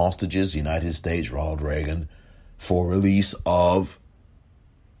Arms for Hostages, United States, Ronald Reagan, for release of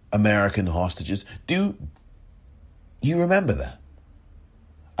American hostages. Do you remember that?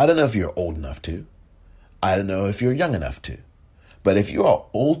 I don't know if you're old enough to. I don't know if you're young enough to. But if you are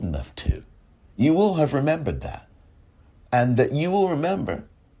old enough to, you will have remembered that. And that you will remember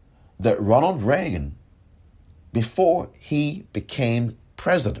that Ronald Reagan, before he became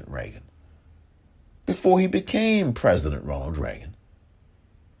President Reagan, Ronald Reagan,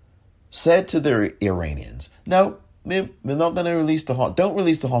 said to the Iranians, no, we're not going to release don't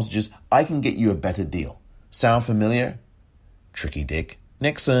release the hostages. I can get you a better deal. Sound familiar? Tricky Dick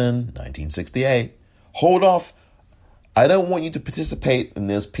Nixon, 1968. Hold off. I don't want you to participate in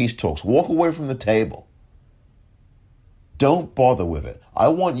those peace talks. Walk away from the table. Don't bother with it. I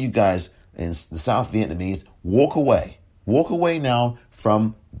want you guys in the South Vietnamese, walk away. Walk away now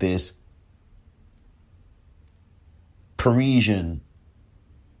from this Parisian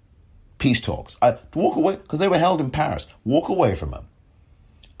peace talks. Walk away, because they were held in Paris. Walk away from them.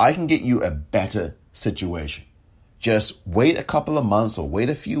 I can get you a better situation. Just wait a couple of months or wait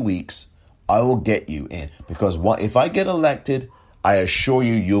a few weeks. I will get you in. Because if I get elected, I assure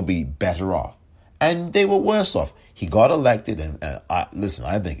you, you'll be better off. And they were worse off. He got elected, and I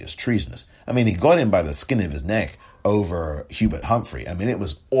think it's treasonous. I mean, he got in by the skin of his neck over Hubert Humphrey. I mean, it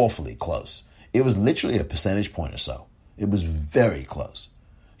was awfully close. It was literally a percentage point or so. It was very close.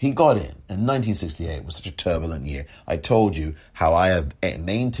 He got in 1968 was such a turbulent year. I told you how I have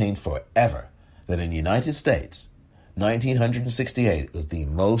maintained forever that in the United States, 1968 was the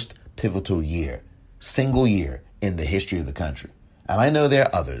most pivotal year, single year in the history of the country. And I know there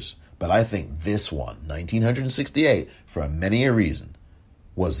are others, but I think this one, 1968, for many a reason,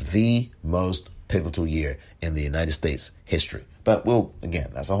 was the most pivotal year in the United States history. But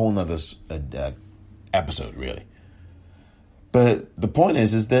again, that's a whole nother episode, really. But the point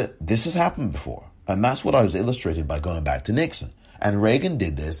is that this has happened before. And that's what I was illustrating by going back to Nixon. And Reagan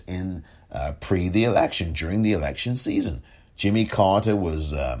did this in the election, during the election season. Jimmy Carter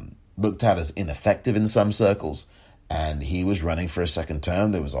was looked at as ineffective in some circles, and he was running for a second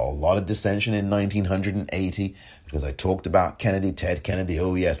term. There was a lot of dissension in 1980 because I talked about Kennedy, Ted Kennedy.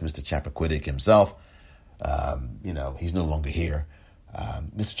 Oh, yes, Mr. Chappaquiddick himself. He's no longer here.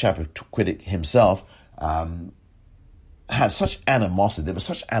 Mr. Chappaquiddick himself had such animosity. There was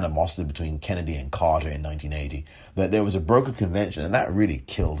such animosity between Kennedy and Carter in 1980 that there was a broker convention, and that really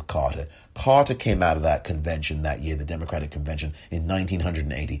killed Carter. Carter came out of that convention that year, the Democratic Convention, in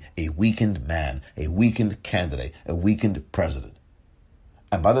 1980, a weakened man, a weakened candidate, a weakened president.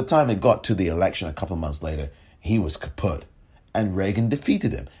 And by the time it got to the election a couple of months later, he was kaput. And Reagan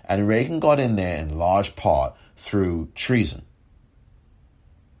defeated him. And Reagan got in there in large part through treason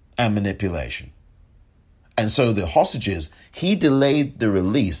and manipulation. And so the hostages, he delayed the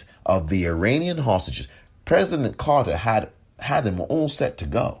release of the Iranian hostages. President Carter had them all set to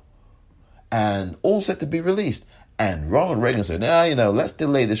go and all set to be released. And Ronald Reagan said, let's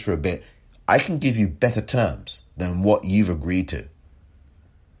delay this for a bit. I can give you better terms than what you've agreed to.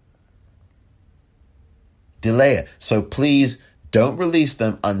 Delay it. So please don't release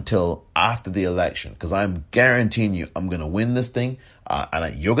them until after the election, because I'm guaranteeing you I'm going to win this thing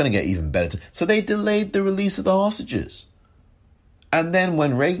and you're going to get even better. So they delayed the release of the hostages. And then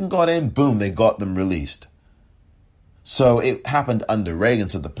when Reagan got in, boom, they got them released. So it happened under Reagan.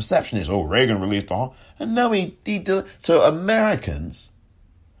 So the perception is, Reagan released the hostages. And no, he did. So Americans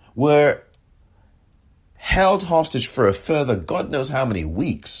were held hostage for a further God knows how many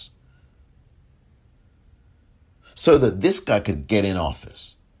weeks so that this guy could get in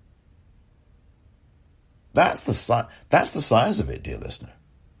office. That's the size of it, dear listener.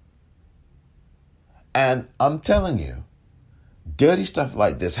 And I'm telling you, dirty stuff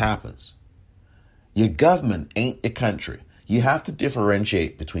like this happens. Your government ain't your country. You have to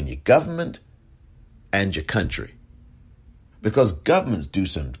differentiate between your government and your country. Because governments do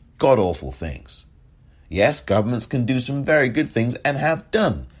some god-awful things. Yes, governments can do some very good things and have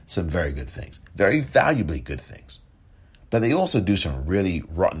done some very good things. Very valuably good things. But they also do some really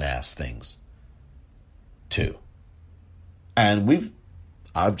rotten-ass things, too. And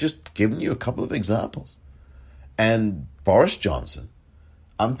I've just given you a couple of examples. And Boris Johnson,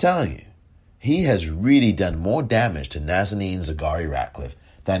 I'm telling you, he has really done more damage to Nazanin Zaghari Ratcliffe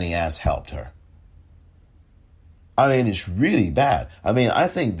than he has helped her. I mean, it's really bad. I mean, I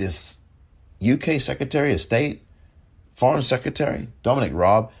think this UK Secretary of State, Foreign Secretary, Dominic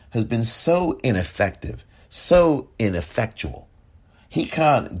Raab, has been so ineffective, so ineffectual. He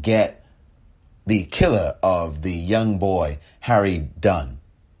can't get the killer of the young boy, Harry Dunn,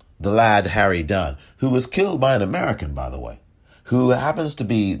 the lad Harry Dunn, who was killed by an American, by the way, who happens to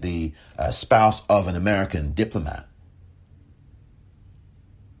be the spouse of an American diplomat,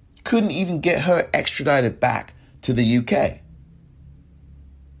 couldn't even get her extradited back to the UK.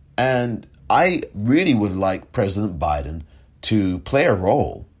 And I really would like President Biden to play a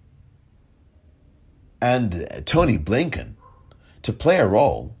role, and Tony Blinken to play a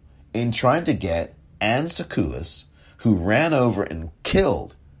role in trying to get Anne Sekulis, who ran over and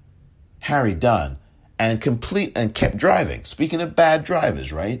killed Harry Dunn, and kept driving. Speaking of bad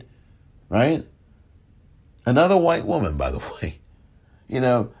drivers, right? Right? Another white woman, by the way. You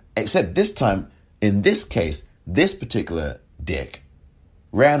know, except this time, in this case, this particular dick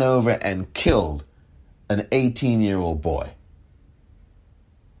ran over and killed an 18-year-old boy.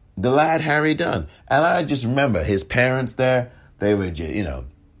 The lad Harry Dunn. And I just remember his parents there. They were just,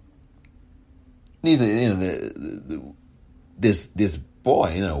 these are, this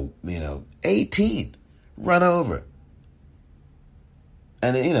boy, 18, run over.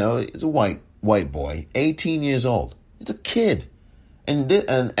 And, it's a white boy, 18 years old. It's a kid. And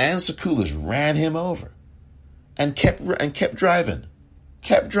Anne Sekulis ran him over and kept driving.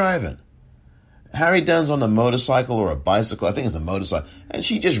 Kept driving. Harry Dunn's on a motorcycle or a bicycle. I think it's a motorcycle. And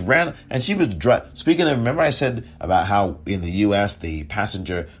she just ran. And she was driving. Speaking of, remember I said about how in the U.S. the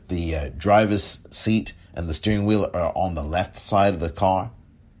driver's seat and the steering wheel are on the left side of the car?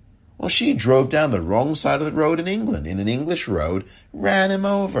 Well, she drove down the wrong side of the road in England, in an English road, ran him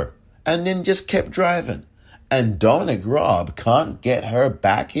over, and then just kept driving. And Dominic Raab can't get her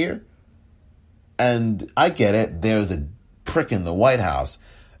back here? And I get it. There's a prick in the White House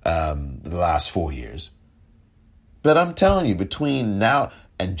the last 4 years. But I'm telling you, between now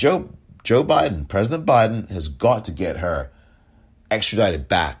and Joe Biden, President Biden has got to get her extradited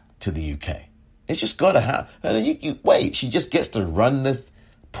back to the UK. It's just got to happen. And you wait, she just gets to run this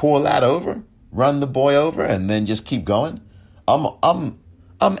poor lad over, run the boy over, and then just keep going? I'm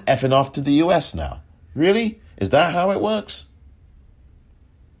effing off to the US now. Really? Is that how it works?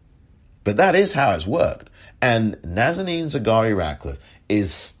 But that is how it's worked. And Nazanin Zaghari Ratcliffe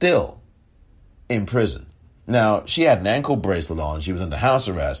is still in prison. Now, she had an ankle bracelet on. She was under house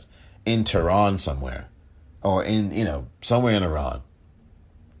arrest in Tehran somewhere. Or somewhere in Iran.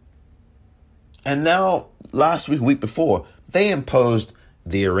 And now, last week before, the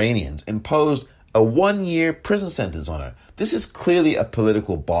Iranians imposed a 1-year prison sentence on her. This is clearly a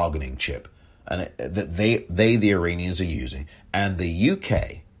political bargaining chip and that the Iranians are using. And the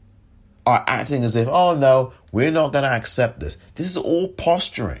UK are acting as if, oh no, we're not going to accept this. This is all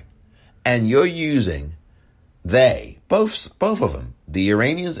posturing. And you're using both of them, the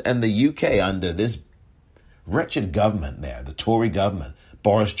Iranians and the UK, under this wretched government there, the Tory government,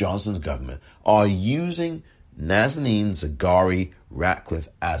 Boris Johnson's government, are using Nazanin Zaghari Ratcliffe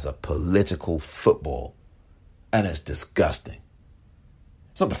as a political football. And it's disgusting.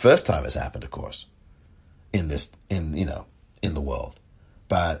 It's not the first time it's happened, of course, in the world.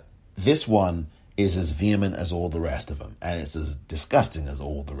 But this one is as vehement as all the rest of them. And it's as disgusting as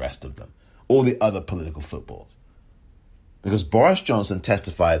all the rest of them. All the other political footballs. Because Boris Johnson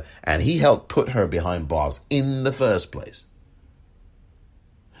testified and he helped put her behind bars in the first place.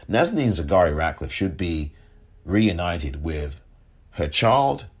 Nazanin Zaghari Ratcliffe should be reunited with her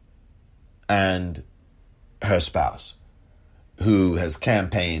child and her spouse, who has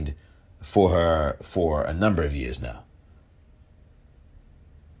campaigned for her for a number of years now.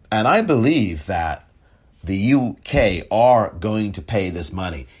 And I believe that the UK are going to pay this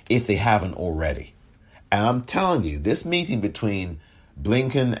money if they haven't already. And I'm telling you, this meeting between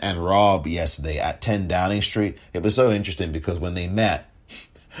Blinken and Raab yesterday at 10 Downing Street, it was so interesting because when they met,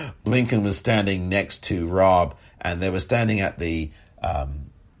 Blinken was standing next to Raab and they were standing at the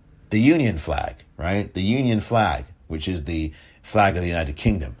Union flag, right? The Union flag, which is the flag of the United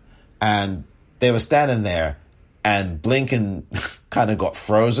Kingdom. And they were standing there and Blinken kind of got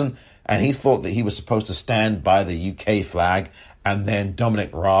frozen and he thought that he was supposed to stand by the UK flag. And then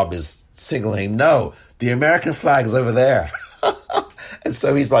Dominic Raab is signaling, no, the American flag is over there. And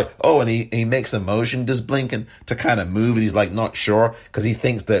so he's like, oh, and he makes a motion, does Blinken, to kind of move. And he's like, not sure, because he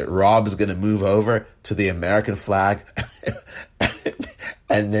thinks that Raab is going to move over to the American flag.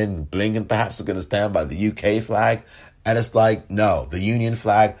 And then Blinken perhaps is going to stand by the UK flag. And it's like, no, the Union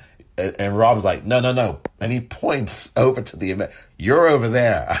flag. And Raab's like, no. And he points over to you're over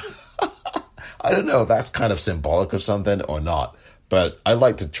there. I don't know if that's kind of symbolic of something or not, but I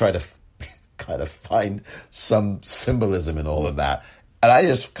like to try to kind of find some symbolism in all of that. And I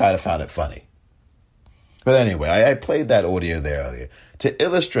just kind of found it funny. But anyway, I played that audio there earlier to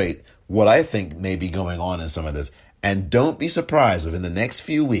illustrate what I think may be going on in some of this. And don't be surprised within the next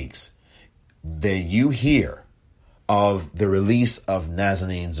few weeks that you hear of the release of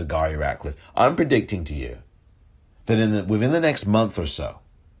Nazanin Zaghari Ratcliffe. I'm predicting to you that within the next month or so,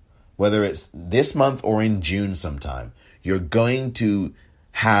 whether it's this month or in June sometime, you're going to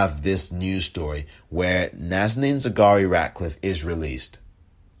have this news story where Nazanin Zaghari Ratcliffe is released.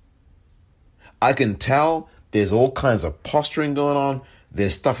 I can tell there's all kinds of posturing going on.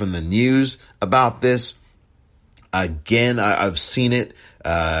 There's stuff in the news about this. Again, I've seen it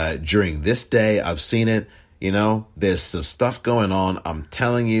during this day. I've seen it. There's some stuff going on. I'm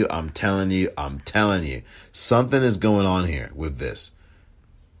telling you. Something is going on here with this.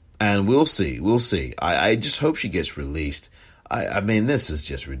 And we'll see. I just hope she gets released. I mean, this is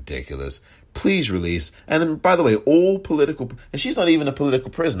just ridiculous. Please release. And by the way, all political, and she's not even a political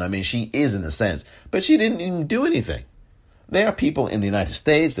prisoner. I mean, she is in a sense, but she didn't even do anything. There are people in the United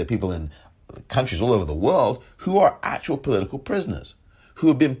States, there are people in countries all over the world who are actual political prisoners, who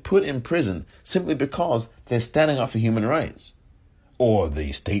have been put in prison simply because they're standing up for human rights, or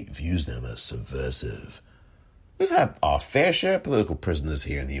the state views them as subversive. We've had our fair share of political prisoners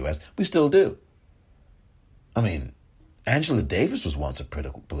here in the U.S. We still do. I mean, Angela Davis was once a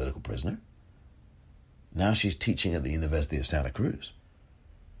political prisoner. Now she's teaching at the University of Santa Cruz.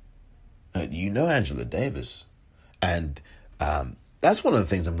 Angela Davis. And that's one of the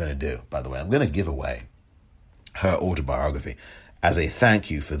things I'm going to do, by the way. I'm going to give away her autobiography as a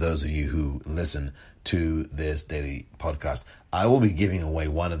thank you for those of you who listen to this daily podcast. I will be giving away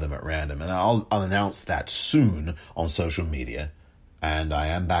one of them at random, and I'll announce that soon on social media. And I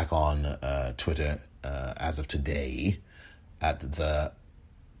am back on Twitter as of today at the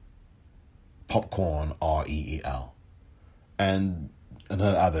Popcorn REEL, and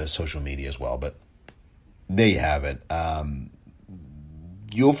other social media as well. But there you have it.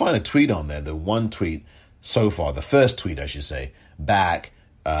 You'll find a tweet on there. The one tweet so far, the first tweet, I should say, back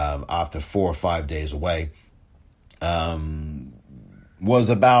after 4 or 5 days away, was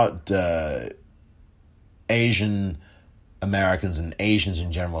about Asian Americans and Asians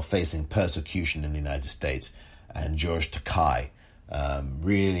in general facing persecution in the United States, and George Takei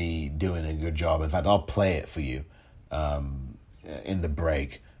really doing a good job. In fact, I'll play it for you in the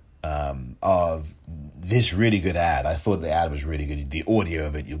break of this really good ad. I thought the ad was really good. The audio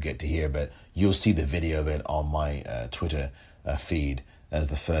of it you'll get to hear, but you'll see the video of it on my Twitter feed as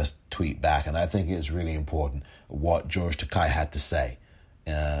the first tweet back. And I think it's really important what George Takei had to say.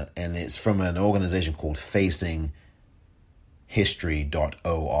 And it's from an organization called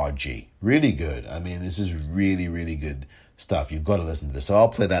FacingHistory.org. Really good. I mean, this is really, really good stuff. You've got to listen to this. So I'll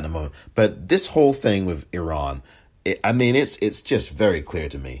play that in a moment. But this whole thing with Iran, it's just very clear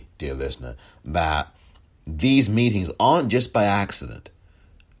to me, dear listener, that these meetings aren't just by accident.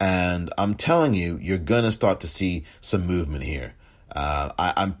 And I'm telling you, you're going to start to see some movement here.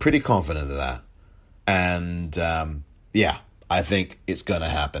 I'm pretty confident of that. And I think it's going to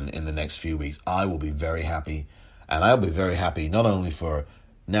happen in the next few weeks. I will be very happy. And I'll be very happy not only for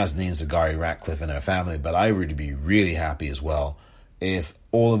Nazanin Zaghari Ratcliffe and her family, but I would be really happy as well if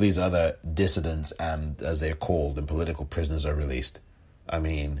all of these other dissidents, and as they're called, and political prisoners are released. I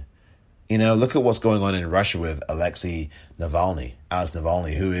mean, look at what's going on in Russia with Alex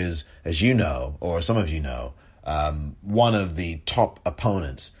Navalny, who is, as you know, or some of you know, one of the top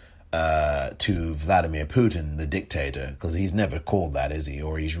opponents to Vladimir Putin, the dictator, because he's never called that, is he?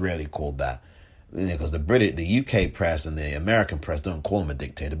 Or he's rarely called that. Because the UK press and the American press don't call him a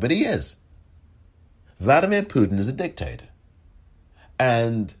dictator, but he is. Vladimir Putin is a dictator.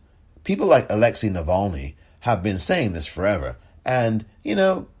 And people like Alexei Navalny have been saying this forever. And,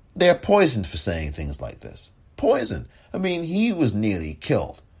 they're poisoned for saying things like this. Poisoned. I mean, he was nearly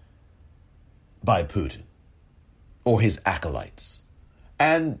killed by Putin or his acolytes.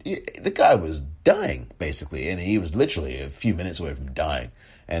 And the guy was dying, basically. And he was literally a few minutes away from dying.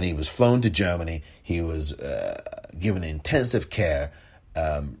 And he was flown to Germany. He was given intensive care,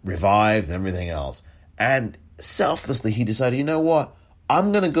 revived and everything else. And selflessly, he decided, you know what?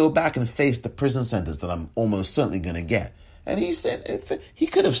 I'm going to go back and face the prison sentence that I'm almost certainly going to get. And he said he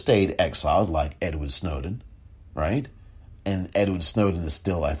could have stayed exiled like Edward Snowden, right? And Edward Snowden is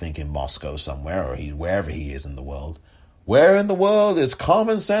still, I think, in Moscow somewhere, or wherever he is in the world. Where in the world is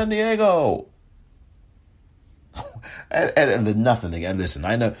Carmen Sandiego? and nothing again. Listen,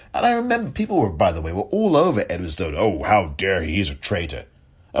 I know, and I remember people were all over Edward Snowden. Oh, how dare he? He's a traitor.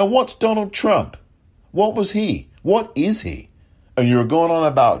 And what's Donald Trump? What was he? What is he? And you're going on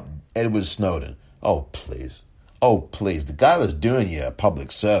about Edward Snowden. Oh, please. The guy was doing you a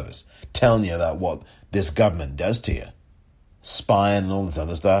public service, telling you about what this government does to you, spying and all this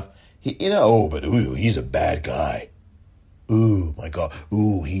other stuff. He's a bad guy. Ooh, my God.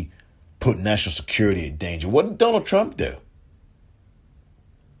 Ooh, he put national security in danger. What did Donald Trump do?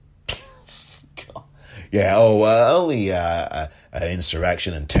 Yeah, only an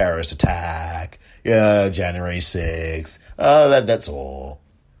insurrection and terrorist attack. Yeah, January 6th. That's all.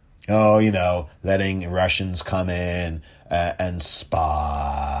 Letting Russians come in and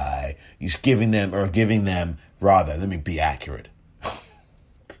spy. He's giving them, rather, let me be accurate.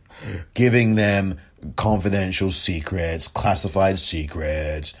 Giving them confidential secrets, classified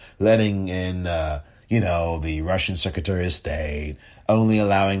secrets, letting in, the Russian Secretary of State, only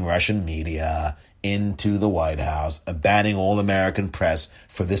allowing Russian media into the White House, banning all American press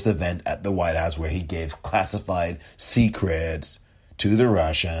for this event at the White House where he gave classified secrets to the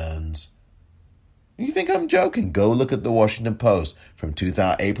Russians. You think I'm joking? Go look at the Washington Post from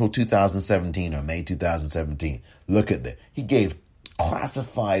April 2017 or May 2017. Look at that. He gave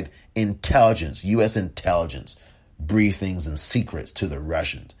classified intelligence, U.S. intelligence briefings and secrets to the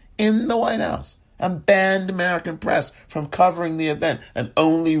Russians in the White House and banned American press from covering the event, and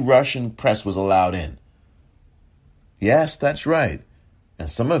only Russian press was allowed in. Yes, that's right. And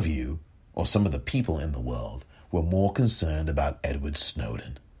some of you, or some of the people in the world, were more concerned about Edward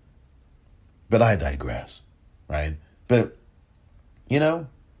Snowden. But I digress, right? But,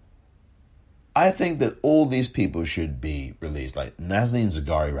 I think that all these people should be released. Like Nazanin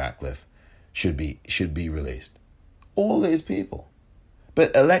Zaghari Ratcliffe should be released. All these people.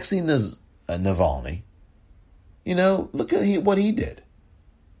 But Alexei Navalny, look at what he did,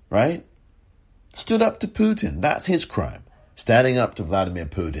 right? Stood up to Putin. That's his crime. Standing up to Vladimir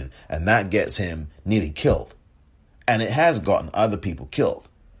Putin. And that gets him nearly killed. And it has gotten other people killed.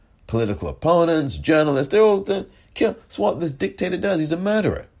 Political opponents, journalists, they're all killed. That's what this dictator does. He's a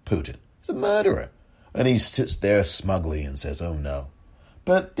murderer, Putin. He's a murderer. And he sits there smugly and says, oh no.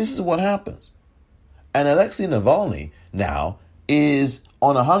 But this is what happens. And Alexei Navalny now is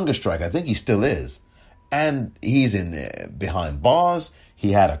on a hunger strike. I think he still is. And he's behind bars.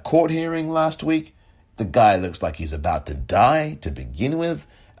 He had a court hearing last week. The guy looks like he's about to die to begin with.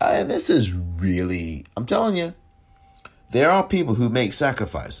 And this is really, I'm telling you, there are people who make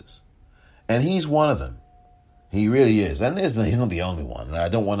sacrifices. And he's one of them. He really is. And he's not the only one. I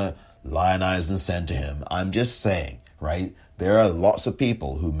don't want to lionize and send to him. I'm just saying, right? There are lots of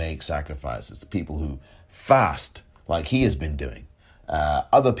people who make sacrifices. People who fast, like he has been doing.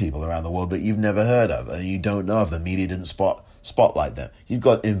 Other people around the world that you've never heard of and you don't know if the media didn't spotlight them. You've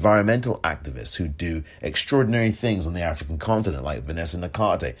got environmental activists who do extraordinary things on the African continent, like Vanessa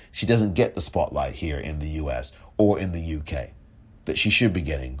Nakate. She doesn't get the spotlight here in the US or in the UK that she should be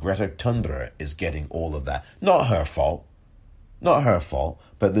getting. Greta Thunberg is getting all of that. Not her fault. Not her fault.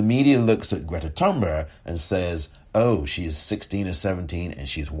 But the media looks at Greta Thunberg and says, oh, she is 16 or 17 and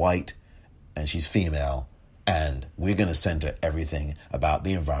she's white and she's female and we're going to center everything about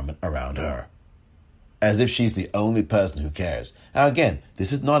the environment around her. As if she's the only person who cares. Now, again,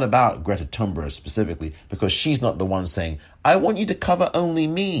 this is not about Greta Thunberg specifically because she's not the one saying, I want you to cover only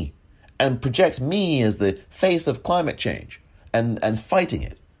me and project me as the face of climate change and fighting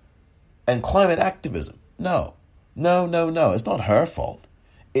it and climate activism. No. It's not her fault.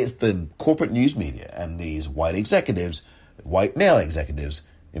 It's the corporate news media and these white executives, white male executives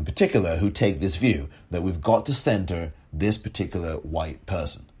in particular, who take this view that we've got to center this particular white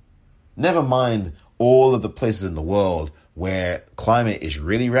person. Never mind all of the places in the world where climate is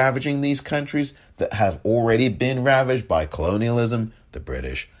really ravaging these countries that have already been ravaged by colonialism, the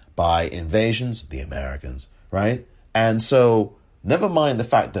British, by invasions, the Americans, right? And so never mind the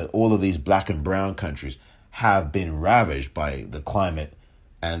fact that all of these black and brown countries have been ravaged by the climate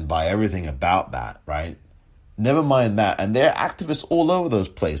and by everything about that, right? Never mind that. And there are activists all over those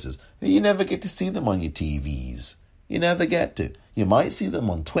places. You never get to see them on your TVs. You never get to. You might see them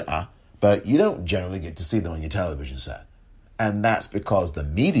on Twitter, but you don't generally get to see them on your television set. And that's because the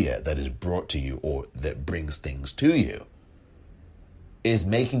media that is brought to you or that brings things to you is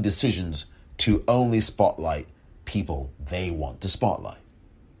making decisions to only spotlight people they want to spotlight.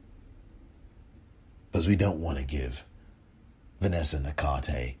 Because we don't want to give Vanessa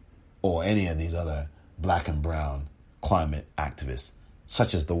Nakate or any of these other black and brown climate activists,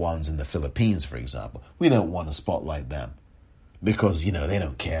 such as the ones in the Philippines, for example. We don't want to spotlight them because, they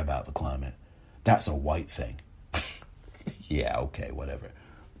don't care about the climate. That's a white thing. Yeah, okay, whatever.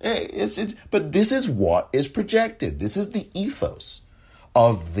 But this is what is projected. This is the ethos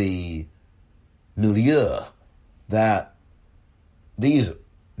of the milieu that these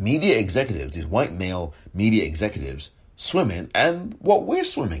media executives, these white male media executives, swim in, and what we're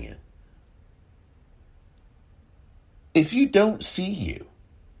swimming in. If you don't see you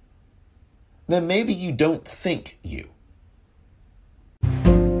then maybe you don't think you.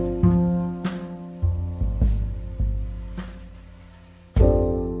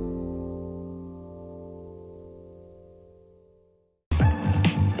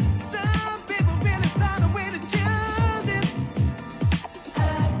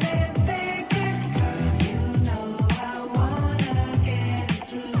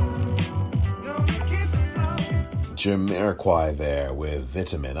 Jamiroquai there with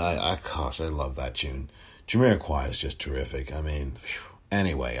Vitamin. Gosh, I love that tune. Jamiroquai is just terrific. I mean,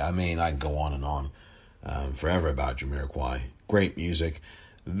 anyway, I go on and on forever about Jamiroquai. Great music.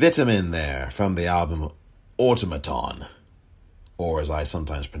 Vitamin there from the album Automaton, or as I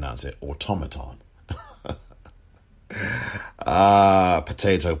sometimes pronounce it, Automaton.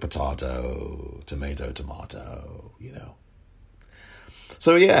 Potato, tomato, tomato, you know.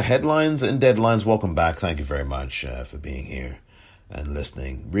 So yeah, headlines and deadlines, welcome back. Thank you very much for being here and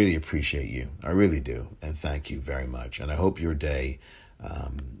listening. Really appreciate you. I really do. And thank you very much. And I hope your day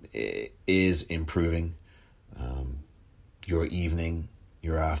is improving. Your evening,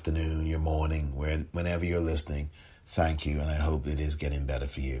 your afternoon, your morning, whenever you're listening, thank you. And I hope it is getting better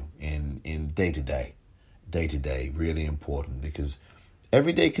for you in day to day. Day to day, really important, because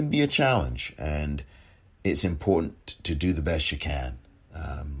every day can be a challenge, and it's important to do the best you can.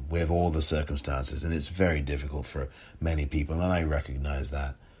 With all the circumstances, and it's very difficult for many people, and I recognize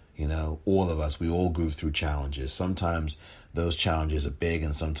that. You know, all of us, we all go through challenges. Sometimes those challenges are big,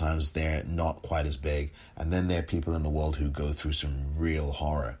 and sometimes they're not quite as big, and then there are people in the world who go through some real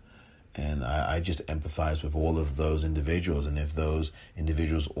horror, and I just empathize with all of those individuals, and if those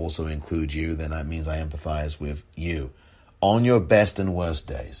individuals also include you, then that means I empathize with you on your best and worst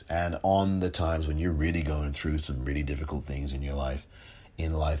days, and on the times when you're really going through some really difficult things in your life,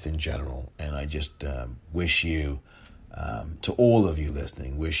 in life in general. And I just wish you, to all of you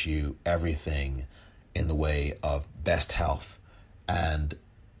listening, wish you everything in the way of best health and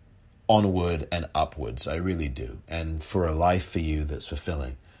onward and upwards. I really do. And for a life for you that's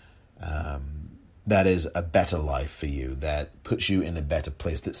fulfilling, that is a better life for you, that puts you in a better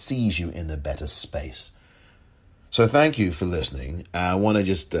place, that sees you in a better space. So thank you for listening. I want to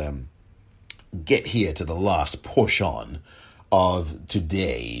just get here to the last portion of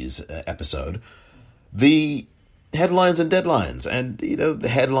today's episode, the headlines and deadlines. And, you know, the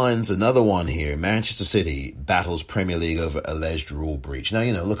headlines, another one here, Manchester City battles Premier League over alleged rule breach. Now,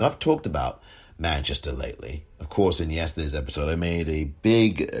 you know, look, I've talked about Manchester lately. Of course, in yesterday's episode, I made a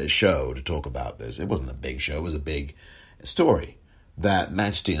big show to talk about this. It wasn't a big show, it was a big story that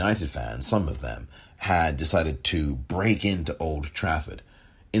Manchester United fans, some of them, had decided to break into Old Trafford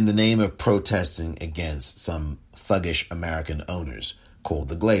in the name of protesting against some thuggish American owners called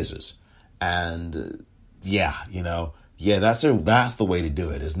the Glazers. And that's the way to do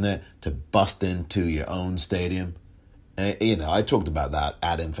it, isn't it? To bust into your own stadium. I talked about that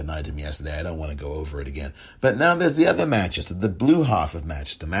ad infinitum yesterday. I don't want to go over it again. But now there's the other Manchester, the blue half of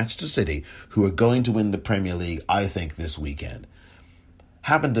Manchester City, who are going to win the Premier League, I think, this weekend.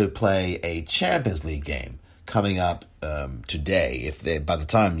 Happen to play a Champions League game coming up today. By the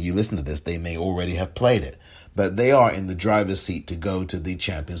time you listen to this, they may already have played it. But they are in the driver's seat to go to the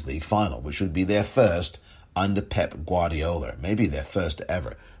Champions League final, which would be their first under Pep Guardiola. Maybe their first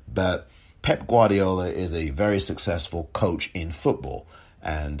ever. But Pep Guardiola is a very successful coach in football.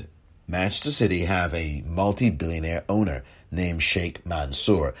 And Manchester City have a multi-billionaire owner named Sheikh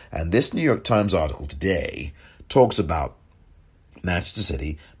Mansour. And this New York Times article today talks about Manchester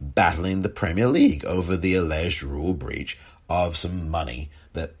City battling the Premier League over the alleged rule breach of some money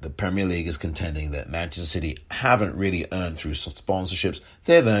that the Premier League is contending that Manchester City haven't really earned through sponsorships.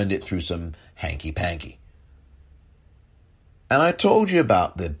 They've earned it through some hanky-panky. And I told you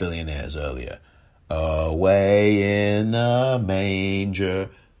about the billionaires earlier. Away in a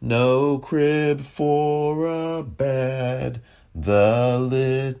manger, no crib for a bed, the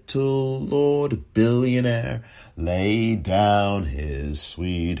little Lord billionaire laid down his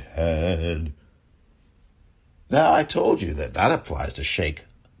sweet head. Now, I told you that applies to Sheikh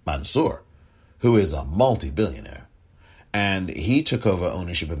Mansour, who is a multi-billionaire. And he took over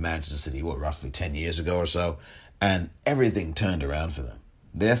ownership of Manchester City, roughly 10 years ago or so, and everything turned around for them.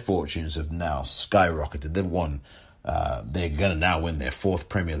 Their fortunes have now skyrocketed. They've won, they're going to now win their fourth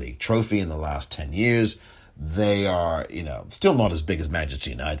Premier League trophy in the last 10 years. They are, still not as big as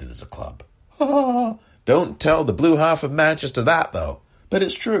Manchester United as a club. Don't tell the blue half of Manchester that, though. But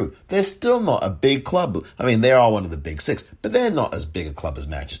it's true. They're still not a big club. I mean, they are one of the big six, but they're not as big a club as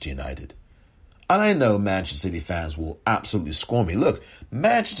Manchester United. And I know Manchester City fans will absolutely scorn me. Look,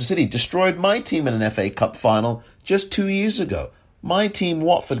 Manchester City destroyed my team in an FA Cup final just 2 years ago. My team,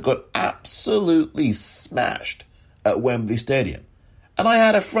 Watford, got absolutely smashed at Wembley Stadium. And I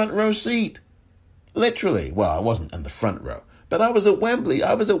had a front row seat. Literally. Well, I wasn't in the front row. But I was at Wembley.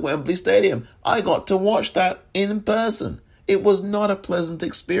 I was at Wembley Stadium. I got to watch that in person. It was not a pleasant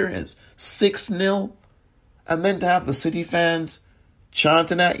experience. 6-0. And then to have the City fans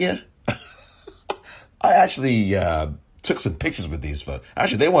chanting at you. I actually took some pictures with these folks.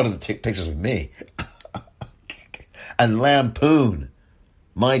 Actually, they wanted to take pictures with me. And lampoon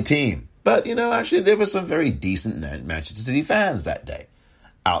my team. But, actually there were some very decent Manchester City fans that day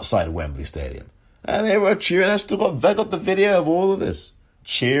outside of Wembley Stadium. And they were cheering. I got the video of all of this.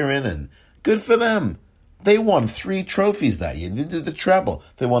 Cheering, and good for them. They won 3 trophies that year. They did the treble.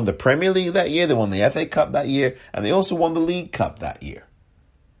 They won the Premier League that year. They won the FA Cup that year. And they also won the League Cup that year.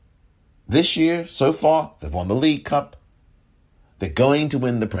 This year, so far, they've won the League Cup. They're going to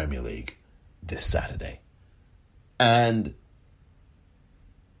win the Premier League this Saturday. And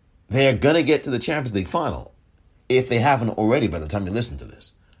they're going to get to the Champions League final, if they haven't already by the time you listen to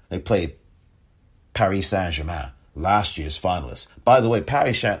this. They played Paris Saint-Germain, last year's finalists. By the way,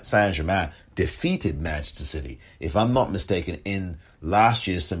 Paris Saint-Germain defeated Manchester City, if I'm not mistaken, in last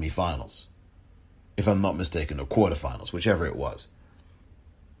year's semi-finals. If I'm not mistaken, or quarterfinals, whichever it was.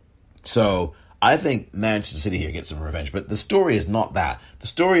 So I think Manchester City here gets some revenge. But the story is not that. The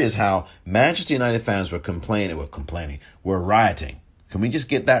story is how Manchester United fans were rioting. Can we just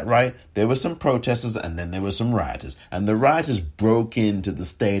get that right? There were some protesters and then there were some rioters. And the rioters broke into the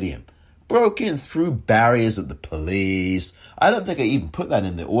stadium. Broke in through barriers at the police. I don't think I even put that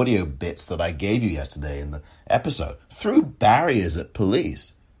in the audio bits that I gave you yesterday in the episode. Through barriers at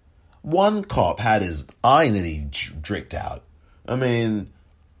police. One cop had his eye nearly dricked out. I mean,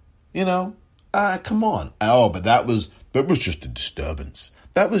 come on. Oh, but that was just a disturbance.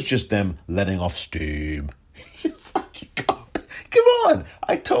 That was just them letting off steam. You fucking cop. Come on.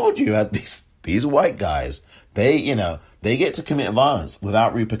 I told you, these white guys, they get to commit violence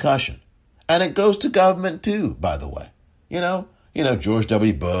without repercussion. And it goes to government too, by the way. George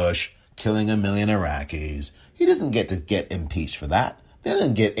W. Bush killing 1 million Iraqis. He doesn't get impeached for that. He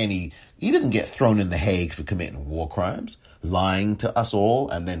doesn't get thrown in the Hague for committing war crimes, lying to us all,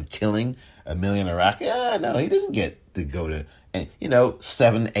 and then killing 1 million Iraqis. No, he doesn't get to go to,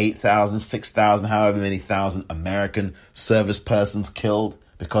 7,000, 8,000, 6,000, however many thousand American service persons killed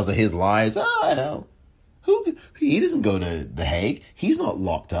because of his lies. I know. He doesn't go to the Hague. He's not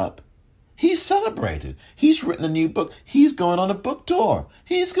locked up. He's celebrated. He's written a new book. He's going on a book tour.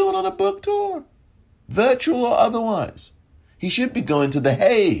 Virtual or otherwise. He should be going to the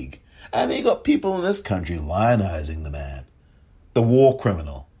Hague. And they got people in this country lionizing the man. The war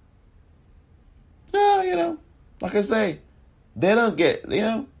criminal. No, like I say, they don't get,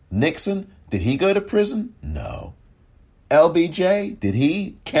 Nixon, did he go to prison? No. LBJ, did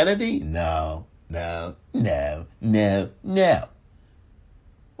he? Kennedy? No.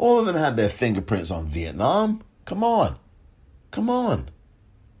 All of them had their fingerprints on Vietnam. Come on.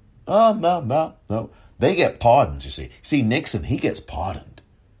 Oh, no. They get pardons, you see. See, Nixon, he gets pardoned.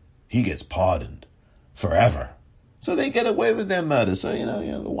 Forever. So they get away with their murder. So,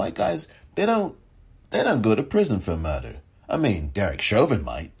 the white guys, they don't go to prison for murder. I mean, Derek Chauvin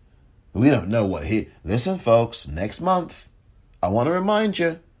might. We don't know what Listen, folks, next month, I want to remind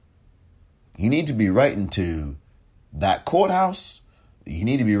you, you need to be writing to that courthouse. You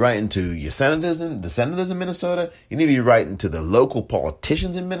need to be writing to your the senators in Minnesota. You need to be writing to the local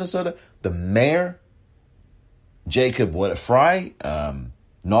politicians in Minnesota. The mayor, Jacob Fry,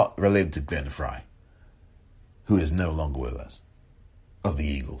 not related to Glenn Fry, who is no longer with us, of the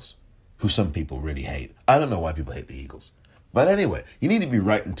Eagles, who some people really hate. I don't know why people hate the Eagles. But anyway, you need to be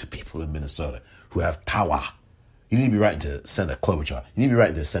writing to people in Minnesota who have power. You need to be writing to Senator Klobuchar. You need to be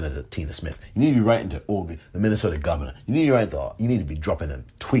writing to Senator Tina Smith. You need to be writing to all the Minnesota governor. You need to be dropping them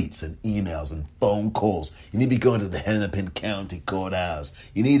tweets and emails and phone calls. You need to be going to the Hennepin County Courthouse.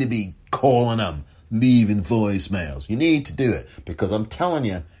 You need to be calling them, leaving voicemails. You need to do it because I'm telling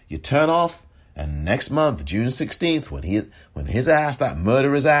you, you turn off, and next month, June 16th, when his ass, that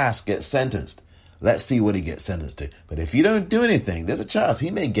murderer's ass, gets sentenced, let's see what he gets sentenced to. But if you don't do anything, there's a chance he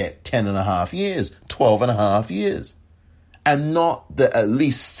may get 10.5 years, 12.5 years. And not the at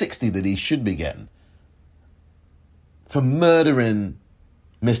least 60 that he should be getting. For murdering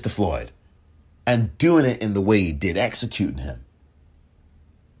Mr. Floyd. And doing it in the way he did, executing him.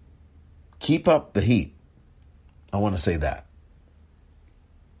 Keep up the heat. I want to say that.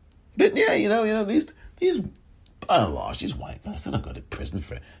 But yeah, these by and large, these white guys, they don't go to prison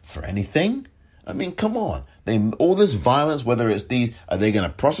for anything. I mean, come on. All this violence, whether it's are they going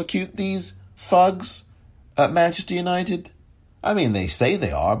to prosecute these thugs at Manchester United? I mean, they say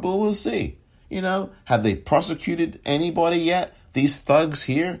they are, but we'll see. You know, have they prosecuted anybody yet? These thugs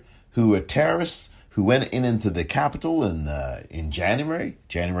here who are terrorists who went into the Capitol in January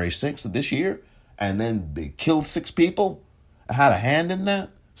 6th of this year, and then they killed 6 people, had a hand in that,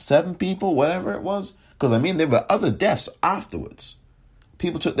 7 people, whatever it was. Because, I mean, there were other deaths afterwards.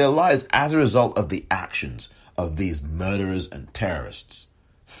 People took their lives as a result of the actions of these murderers and terrorists,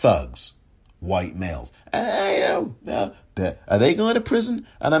 thugs, white males. Are they going to prison?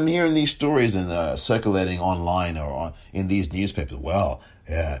 And I'm hearing these stories circulating online or in these newspapers. Well,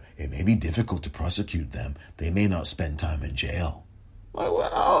 yeah, it may be difficult to prosecute them. They may not spend time in jail.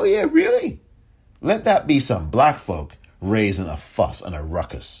 Oh, yeah, really? Let that be some black folk raising a fuss and a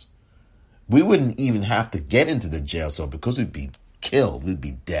ruckus. We wouldn't even have to get into the jail cell because we'd be killed. We'd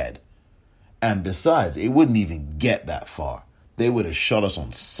be dead. And besides, it wouldn't even get that far. They would have shot us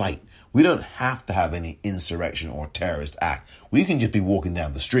on sight. We don't have to have any insurrection or terrorist act. We can just be walking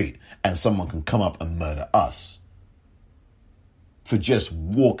down the street and someone can come up and murder us for just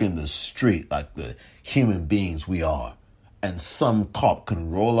walking the street like the human beings we are. And some cop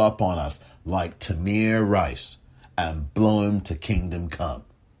can roll up on us like Tamir Rice and blow him to kingdom come.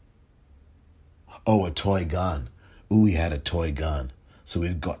 Oh, a toy gun. Ooh, he had a toy gun. So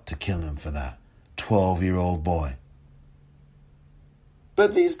we've got to kill him for that. 12-year-old boy.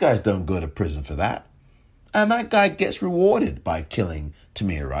 But these guys don't go to prison for that. And that guy gets rewarded by killing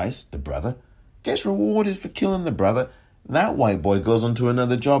Tamir Rice, the brother. Gets rewarded for killing the brother. That white boy goes on to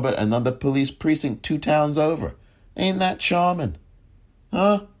another job at another police precinct 2 towns over. Ain't that charming?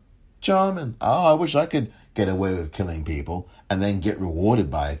 Huh? Charming. Oh, I wish I could get away with killing people and then get rewarded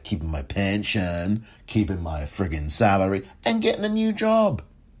by keeping my pension, keeping my friggin' salary, and getting a new job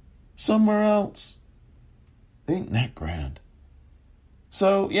somewhere else. Ain't that grand?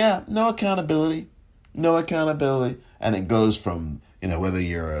 So, yeah, no accountability. No accountability. And it goes from, whether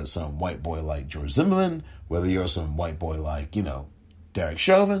you're some white boy like George Zimmerman, whether you're some white boy like, Derek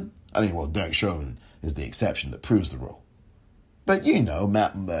Chauvin. Derek Chauvin is the exception that proves the rule. But,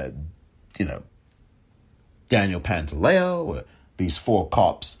 Daniel Pantaleo, these 4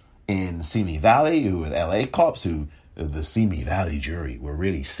 cops in Simi Valley who were LA cops, who the Simi Valley jury were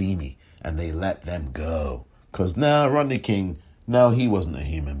really seamy, and they let them go. Because now Rodney King, no, he wasn't a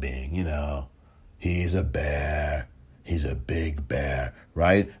human being, He's a bear. He's a big bear,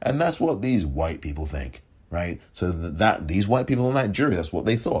 right? And that's what these white people think, right? So that these white people in that jury, that's what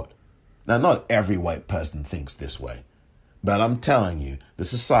they thought. Now, not every white person thinks this way. But I'm telling you, the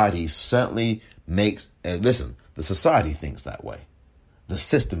society certainly the society thinks that way. The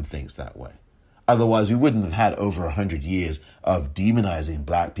system thinks that way. Otherwise, we wouldn't have had over 100 years of demonizing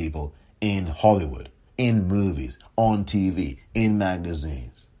black people in Hollywood, in movies, on TV, in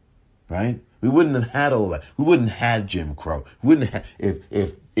magazines, right? We wouldn't have had all that. We wouldn't have had Jim Crow. We wouldn't have,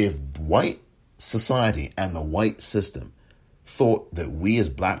 if white society and the white system thought that we as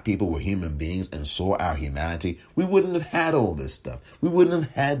black people were human beings and saw our humanity, we wouldn't have had all this stuff. We wouldn't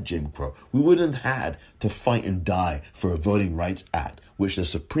have had Jim Crow. We wouldn't have had to fight and die for a Voting Rights Act, which the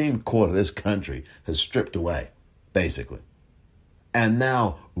Supreme Court of this country has stripped away, basically. And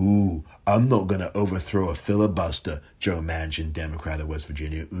now, I'm not going to overthrow a filibuster, Joe Manchin, Democrat of West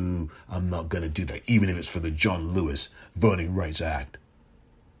Virginia. I'm not going to do that, even if it's for the John Lewis Voting Rights Act.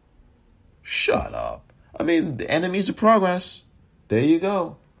 Shut up. The enemies of progress. There you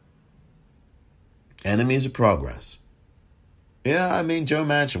go. Enemies of progress. Yeah, Joe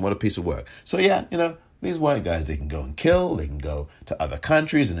Manchin, what a piece of work. So yeah, these white guys, they can go and kill, they can go to other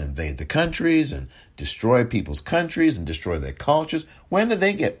countries and invade the countries and destroy people's countries and destroy their cultures. When did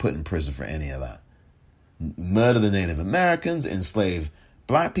they get put in prison for any of that? Murder the Native Americans, enslave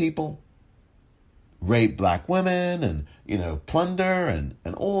black people, rape black women, and, plunder and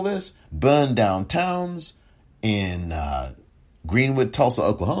all this, burn down towns in Greenwood, Tulsa,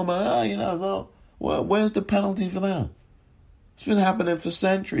 Oklahoma. Where's the penalty for that? It's been happening for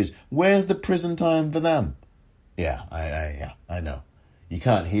centuries. Where's the prison time for them? Yeah, I know. You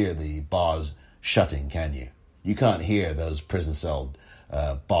can't hear the bars shutting, can you? You can't hear those prison cell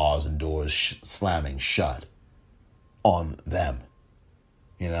bars and doors slamming shut on them,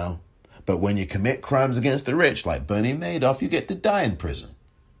 But when you commit crimes against the rich, like Bernie Madoff, you get to die in prison,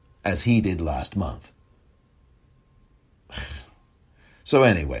 as he did last month. So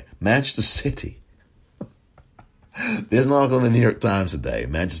anyway, Manchester City. There's an article in the New York Times today.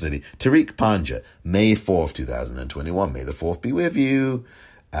 Manchester City. Tariq Panja, May 4th, 2021. May the 4th be with you.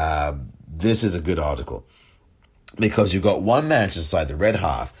 This is a good article because you've got one Manchester side, the Red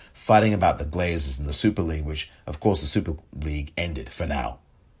Half, fighting about the Glazers in the Super League, which, of course, the Super League ended for now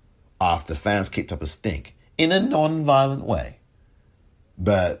after fans kicked up a stink in a non-violent way.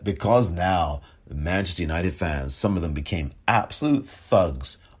 But because now the Manchester United fans, some of them became absolute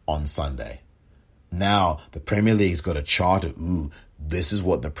thugs on Sunday. Now the Premier League's got a charter. This is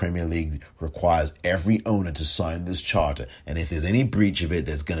what the Premier League requires every owner to sign this charter. And if there's any breach of it,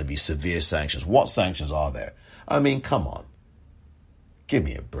 there's going to be severe sanctions. What sanctions are there? I mean, come on. Give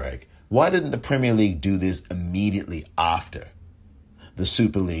me a break. Why didn't the Premier League do this immediately after the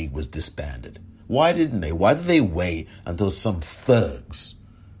Super League was disbanded? Why didn't they? Why did they wait until some thugs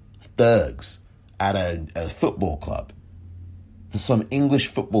at a football club, some English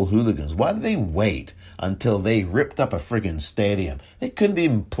football hooligans, why did they wait until they ripped up a friggin' stadium? They couldn't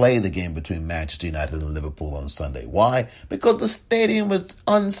even play the game between Manchester United and Liverpool on Sunday. Why? Because the stadium was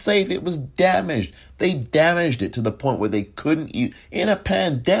unsafe. It was damaged. They damaged it to the point where they couldn't eat. In a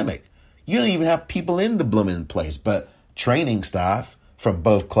pandemic, you don't even have people in the blooming place, but training staff from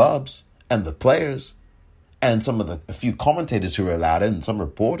both clubs and the players and a few commentators who are allowed in and some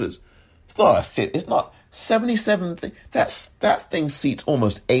reporters. It's not a fit. It's not 77. That thing seats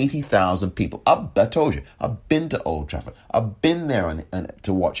almost 80,000 people. I told you, I've been to Old Trafford. I've been there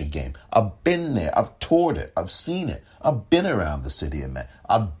to watch a game. I've been there. I've toured it. I've seen it. I've been around the city of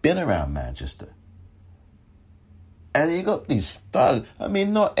I've been around Manchester. And you got these thugs. I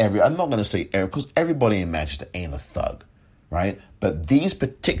mean, I'm not going to say every, because everybody in Manchester ain't a thug, right? But these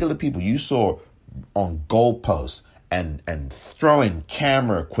particular people you saw on goalposts and throwing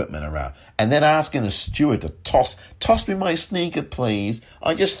camera equipment around and then asking the steward to toss me my sneaker, please.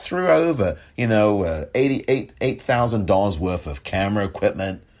 I just threw over, $8,000 worth of camera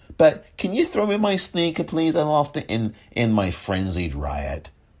equipment. But can you throw me my sneaker, please? I lost it in my frenzied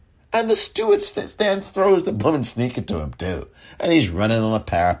riot. And the steward sits there and throws the blooming sneaker to him too. And he's running on a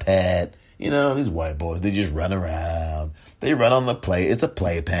parapet. These white boys, they just run around. They run on the play. It's a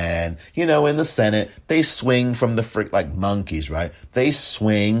playpen. In the Senate, they swing from the frick like monkeys, right? They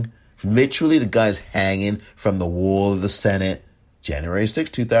swing. Literally, the guy's hanging from the wall of the Senate. January 6,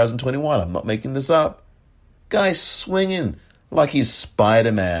 2021. I'm not making this up. Guy's swinging like he's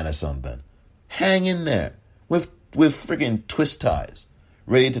Spider-Man or something. Hanging there with friggin' twist ties.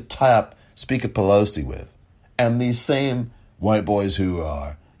 Ready to tie up Speaker Pelosi with. And these same white boys who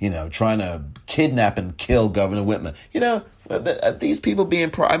are, trying to kidnap and kill Governor Whitman. These people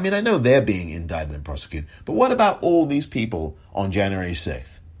being, I know they're being indicted and prosecuted, but what about all these people on January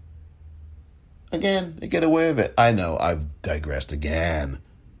 6th? Again, they get away with it. I know, I've digressed again.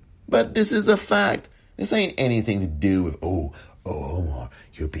 But this is a fact. This ain't anything to do with, Omar,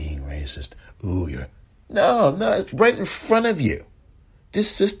 you're being racist. No, it's right in front of you. This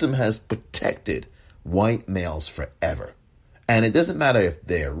system has protected white males forever. And it doesn't matter if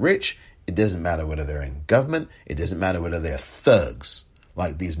they're rich. It doesn't matter whether they're in government. It doesn't matter whether they're thugs,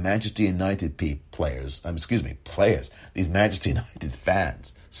 like these Manchester United players. These Manchester United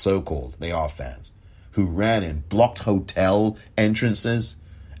fans, so-called, they are fans, who ran in blocked hotel entrances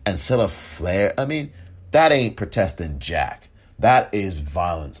and set a flare. I mean, that ain't protesting jack. That is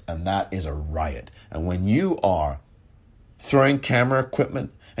violence, and that is a riot. And when you are throwing camera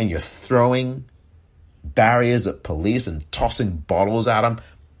equipment and you're throwing barriers at police and tossing bottles at them,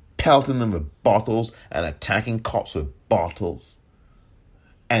 pelting them with bottles and attacking cops with bottles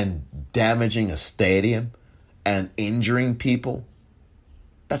and damaging a stadium and injuring people,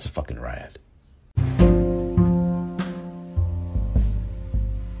 that's a fucking riot.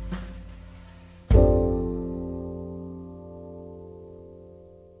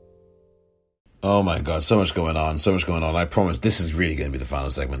 Oh my God, so much going on. I promise this is really going to be the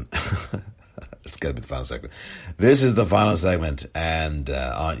final segment. It's going to be the final segment. This is the final segment, and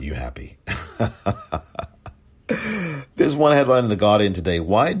aren't you happy? There's one headline in The Guardian today.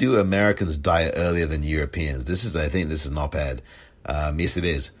 Why do Americans die earlier than Europeans? I think this is an op-ed. Yes, it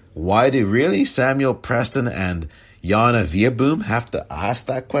is. Why do really Samuel Preston and Jana Veerboom have to ask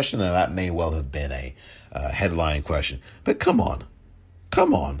that question? Now, that may well have been a headline question. But come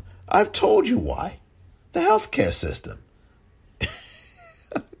on. I've told you why. The healthcare system.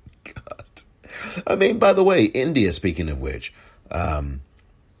 God. I mean, by the way, India, speaking of which,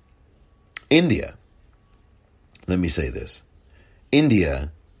 India, let me say this.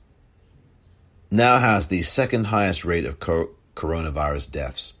 India now has the second highest rate of coronavirus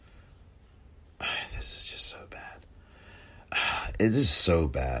deaths. This is just so bad. It is so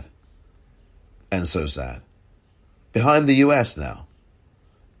bad and so sad. Behind the U.S. now.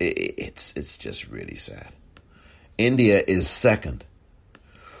 It's just really sad. India is second.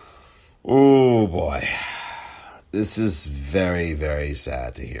 Oh boy. This is very, very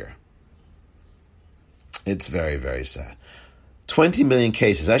sad to hear. It's very, very sad. 20 million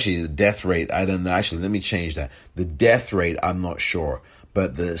cases. Actually, the death rate, I don't know. Actually, let me change that. The death rate, I'm not sure.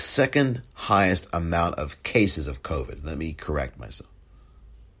 but the second highest amount of cases of COVID. Let me correct myself.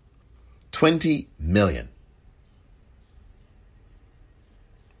 20 million.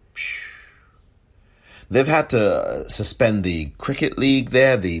 They've had to suspend the cricket league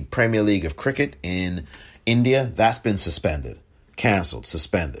there, the Premier League of Cricket in India. That's been suspended, cancelled,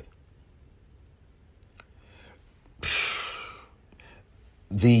 suspended.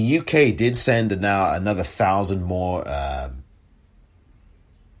 The UK did send now another 1,000 more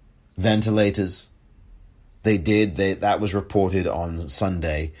ventilators. They did. That was reported on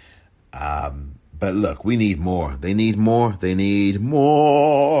Sunday. But look, we need more. They need more. They need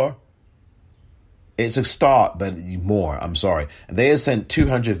more. It's a start, but more. I'm sorry. They had sent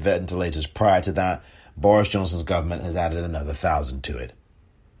 200 ventilators prior to that. Boris Johnson's government has added another 1,000 to it.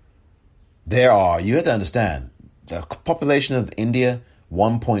 You have to understand, the population of India,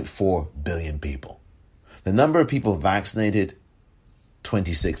 1.4 billion people. The number of people vaccinated,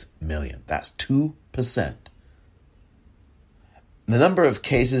 26 million. That's 2%. The number of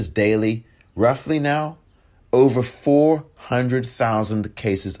cases daily, roughly now, over 400,000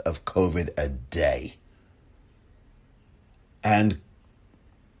 cases of COVID a day. And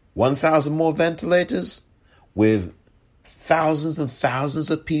 1,000 more ventilators with thousands and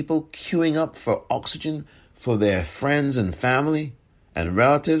thousands of people queuing up for oxygen for their friends and family and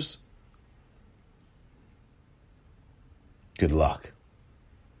relatives. Good luck.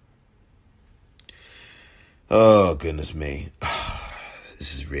 Oh, goodness me.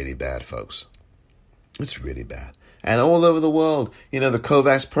 This is really bad, folks. It's really bad. And all over the world, the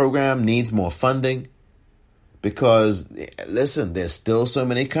COVAX program needs more funding because, listen, there's still so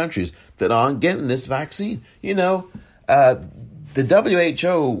many countries that aren't getting this vaccine. The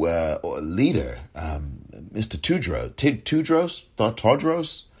WHO leader, Mr. Tedros,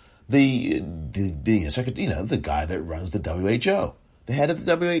 the guy that runs the WHO, the head of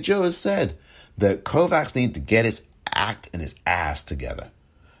the WHO has said that COVAX needs to get its act and its ass together.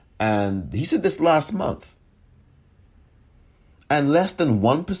 And he said this last month. And less than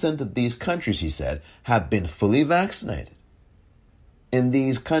 1% of these countries, he said, have been fully vaccinated. In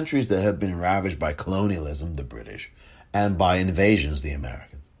these countries that have been ravaged by colonialism, the British, and by invasions, the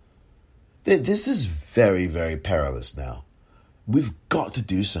Americans. This is very, very perilous now. We've got to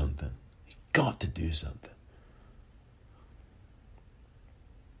do something. We've got to do something.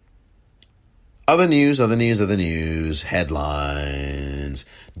 Other news, headlines.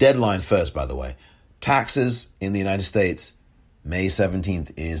 Deadline first, by the way. Taxes in the United States, May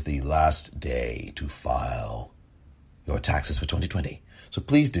 17th is the last day to file your taxes for 2020. So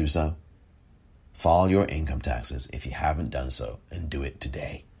please do so. File your income taxes if you haven't done so, and do it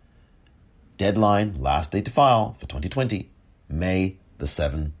today. Deadline, last day to file for 2020, May the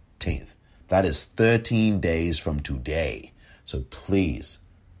 17th. That is 13 days from today. So please,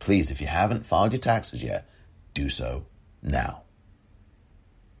 if you haven't filed your taxes yet, do so now.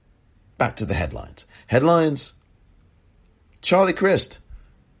 Back to the headlines. Charlie Crist,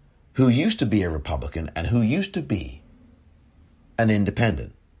 who used to be a Republican and who used to be an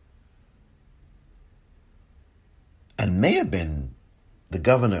independent, and may have been the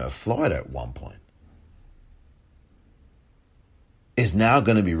governor of Florida at one point, is now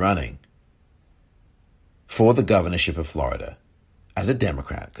going to be running for the governorship of Florida as a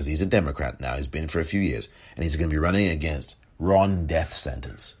Democrat, because he's a Democrat now. He's been for a few years, and he's going to be running against Ron Death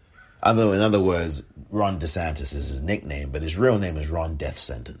Sentence. In other words, Ron DeSantis is his nickname, but his real name is Ron Death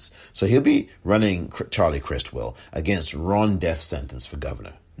Sentence. So he'll be running, Charlie Crist will, against Ron Death Sentence for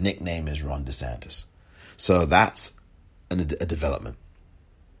governor. Nickname is Ron DeSantis. So that's a development.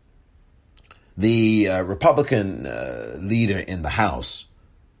 The Republican leader in the House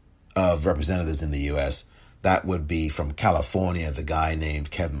of Representatives in the U.S., that would be from California, the guy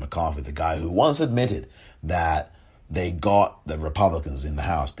named Kevin McCarthy, the guy who once admitted that the Republicans in the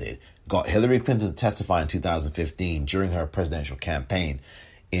House got Hillary Clinton to testify in 2015 during her presidential campaign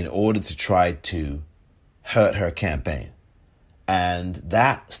in order to try to hurt her campaign. And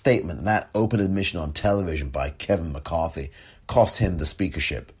that statement, that open admission on television by Kevin McCarthy cost him the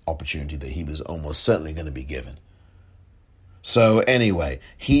speakership opportunity that he was almost certainly going to be given. So anyway,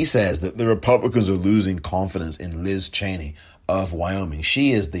 he says that the Republicans are losing confidence in Liz Cheney of Wyoming.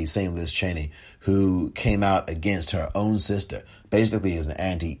 She is the same Liz Cheney who came out against her own sister, basically as an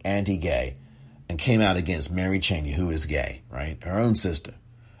anti-gay, and came out against Mary Cheney, who is gay, right? Her own sister,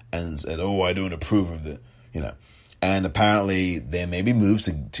 and said, "Oh, I don't approve of the," And apparently there may be moves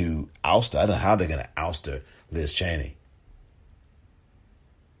to oust her. I don't know how they're going to oust her, Liz Cheney.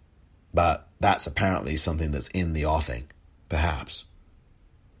 But that's apparently something that's in the offing, perhaps.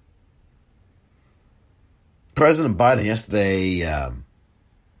 President Biden yesterday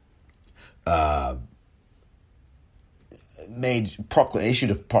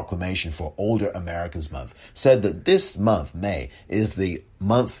issued a proclamation for Older Americans Month, said that this month, May, is the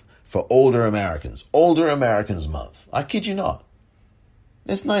month for older Americans. Older Americans Month. I kid you not.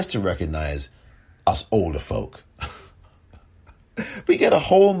 It's nice to recognize us older folk. We get a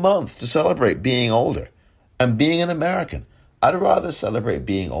whole month to celebrate being older and being an American. I'd rather celebrate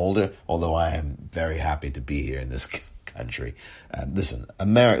being older, although I am very happy to be here in this country. Listen,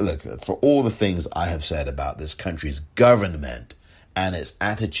 America, look, for all the things I have said about this country's government and its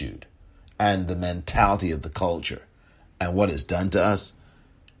attitude and the mentality of the culture and what it's done to us,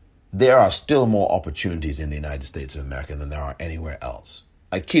 there are still more opportunities in the United States of America than there are anywhere else.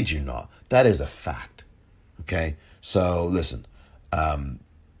 I kid you not. That is a fact. Okay? So listen,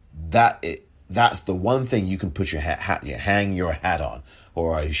 that's the one thing you can put hang your hat on.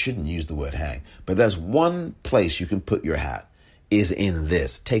 Or I shouldn't use the word hang, but there's one place you can put your hat, is in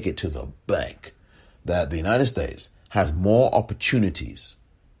this. Take it to the bank. That the United States has more opportunities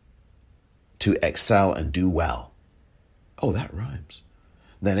to excel and do well. Oh, that rhymes.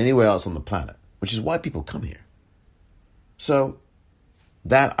 Than anywhere else on the planet, which is why people come here. So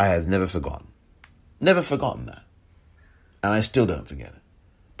that I have never forgotten. Never forgotten that. And I still don't forget it.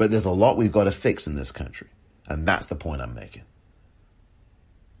 But there's a lot we've got to fix in this country. And that's the point I'm making.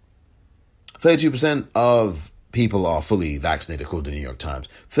 32% of people are fully vaccinated, according to the New York Times.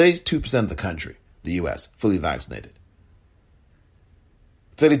 32% of the country, the U.S., fully vaccinated.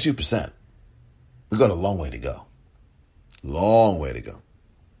 32%. We've got a long way to go. Long way to go.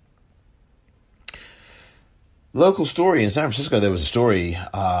 Local story in San Francisco, there was a story.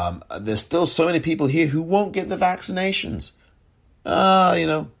 There's still so many people here who won't get the vaccinations.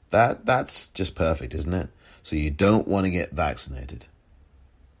 That's just perfect, isn't it? So you don't want to get vaccinated.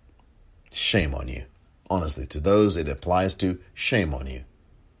 Shame on you. Honestly, to those it applies to, shame on you.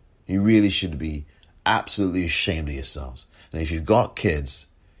 You really should be absolutely ashamed of yourselves. And if you've got kids,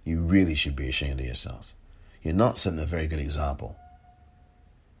 you really should be ashamed of yourselves. You're not setting a very good example.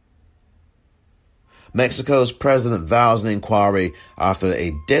 Mexico's president vows an inquiry after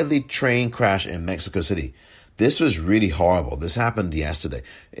a deadly train crash in Mexico City. This was really horrible. This happened yesterday.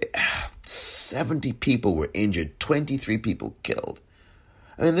 70 people were injured, 23 people killed.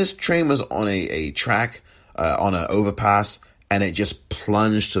 I mean, this train was on a track, on an overpass, and it just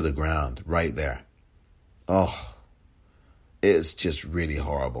plunged to the ground right there. Oh, it's just really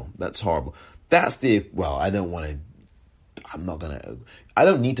horrible. That's horrible. I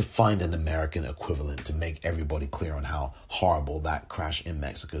don't need to find an American equivalent to make everybody clear on how horrible that crash in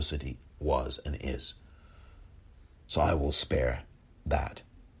Mexico City was and is. So I will spare that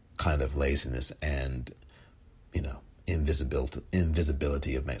kind of laziness and,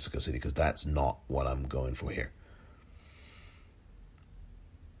 invisibility of Mexico City, because that's not what I'm going for here.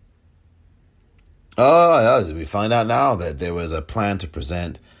 Oh, we find out now that there was a plan to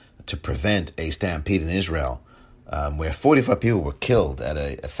prevent a stampede in Israel, where 45 people were killed at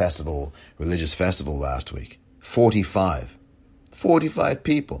a religious festival last week. 45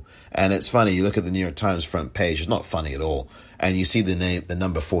 people. And it's funny, you look at the New York Times front page, it's not funny at all. And you see the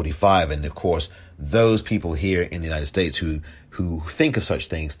number 45, and of course, those people here in the United States who think of such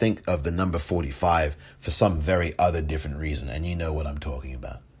things, think of the number 45 for some very other different reason. And you know what I'm talking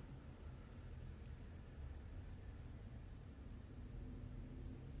about.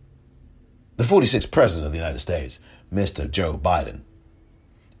 The 46th president of the United States, Mr. Joe Biden,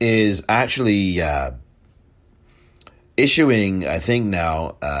 is actually issuing, I think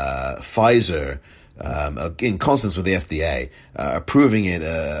now, Pfizer, in consonance with the FDA, approving it,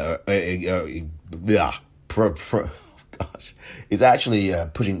 is actually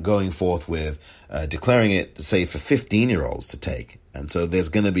going forth with declaring it safe for 15-year-olds to take. And so there's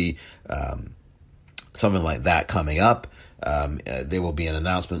going to be something like that coming up. There will be an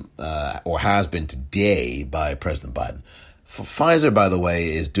announcement, or has been today, by President Biden. Pfizer, by the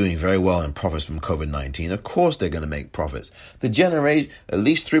way, is doing very well in profits from COVID-19. Of course they're going to make profits. They generate at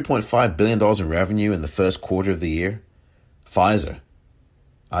least $3.5 billion in revenue in the first quarter of the year. Pfizer,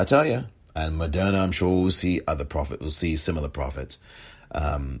 I tell you. And Moderna, I'm sure we'll see similar profits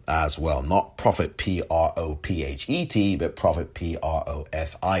as well. Not profit, P-R-O-P-H-E-T, but profit,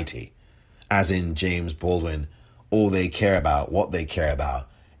 P-R-O-F-I-T. As in James Baldwin, what they care about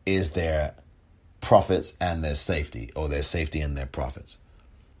is their profits and their safety, or their safety and their profits.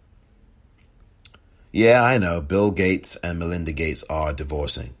 Yeah, I know, Bill Gates and Melinda Gates are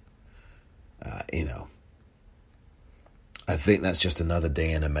divorcing. I think that's just another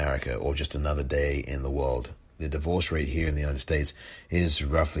day in America, or just another day in the world. The divorce rate here in the United States is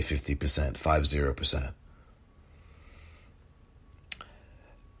roughly 50%, 50%.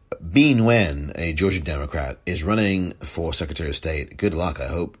 Bean Nguyen, a Georgia Democrat, is running for Secretary of State. Good luck. I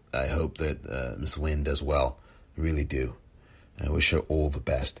hope that Ms. Nguyen does well. I really do. I wish her all the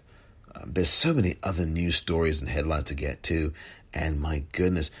best. There's so many other news stories and headlines to get to, and my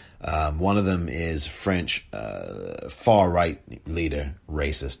goodness, one of them is French far-right leader,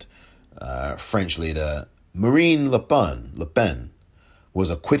 racist, French leader Marine Le Pen was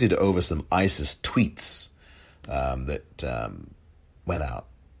acquitted over some ISIS tweets that went out.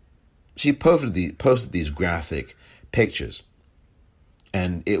 She posted these graphic pictures,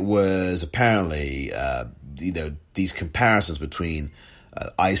 and it was apparently these comparisons between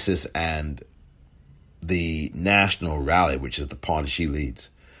ISIS and the National Rally, which is the party she leads.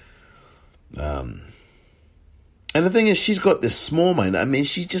 And the thing is, she's got this small mind. I mean,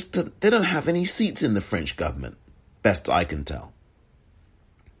 they don't have any seats in the French government, best I can tell.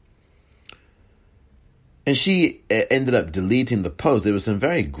 And she ended up deleting the post. There was some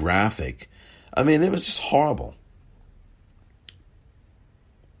very graphic. I mean, it was just horrible.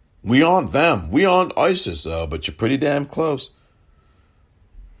 We aren't them. We aren't ISIS, but you're pretty damn close.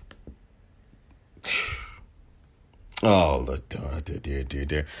 Oh,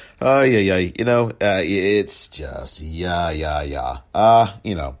 dear. Oh, yeah. It's just,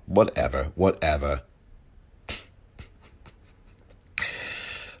 whatever.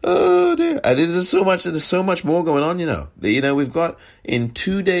 Oh, dear. There's so much more going on, we've got, in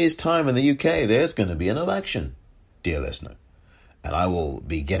 2 days' time in the UK, there's going to be an election, dear listener. And I will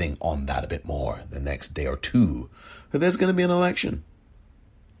be getting on that a bit more the next day or two. But there's going to be an election.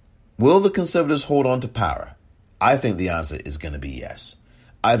 Will the Conservatives hold on to power? I think the answer is going to be yes.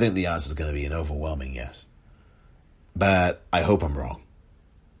 I think the answer is going to be an overwhelming yes. But I hope I'm wrong.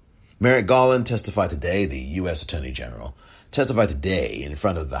 Merrick Garland testified today, the U.S. Attorney General, testified today in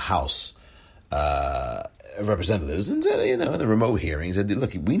front of the House representatives and said, in the remote hearings, said,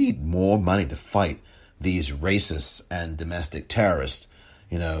 look, we need more money to fight these racists and domestic terrorists,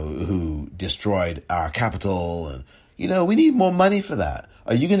 who destroyed our capital. And, we need more money for that.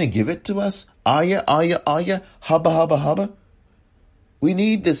 Are you going to give it to us? Are you? Hubba. We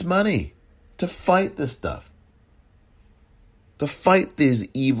need this money to fight this stuff. To fight these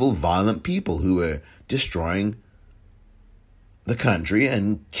evil, violent people who are destroying the country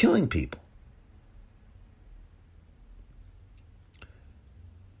and killing people.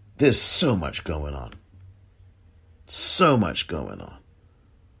 There's so much going on. So much going on.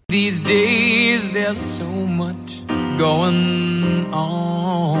 These days there's so much going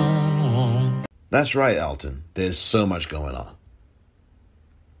on. That's right, Elton. There's so much going on.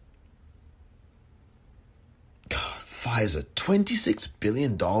 God, Pfizer, $26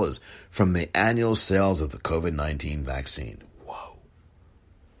 billion from the annual sales of the COVID-19 vaccine. Whoa.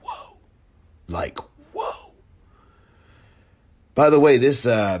 Whoa. By the way, the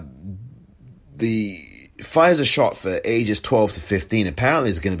Pfizer shot for ages 12 to 15 apparently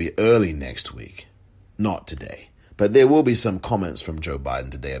is going to be early next week, not today. But there will be some comments from Joe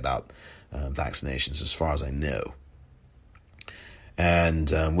Biden today about vaccinations, as far as I know. And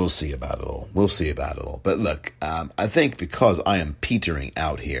we'll see about it all. But look, I think because I am petering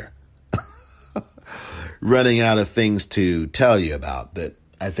out here, running out of things to tell you about that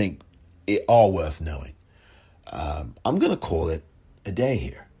I think it all worth knowing, I'm going to call it a day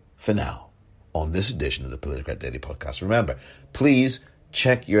here for now on this edition of the Politicrat Daily Podcast. Remember, please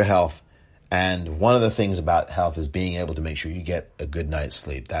check your health. And one of the things about health is being able to make sure you get a good night's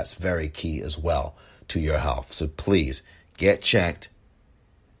sleep. That's very key as well to your health. So please get checked.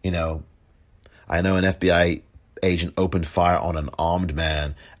 I know an FBI agent opened fire on an armed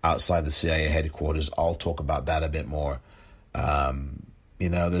man outside the CIA headquarters. I'll talk about that a bit more.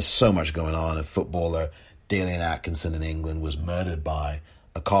 There's so much going on. A footballer, Dalian Atkinson in England, was murdered by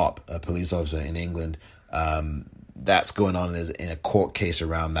a police officer in England. That's going on in a court case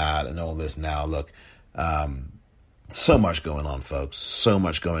around that and all this now. Look, so much going on, folks. So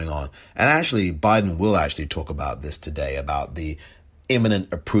much going on. And actually, Biden will actually talk about this today, about the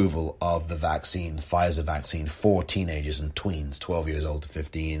imminent approval of the vaccine, Pfizer vaccine, for teenagers and tweens, 12 years old to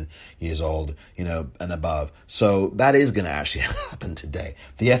 15 years old, and above. So that is going to actually happen today.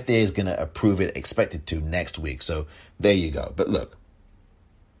 The FDA is going to approve it, expected to next week. So there you go. But look,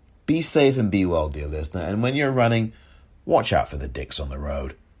 be safe and be well, dear listener. And when you're running, watch out for the dicks on the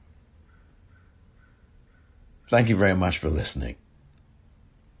road. Thank you very much for listening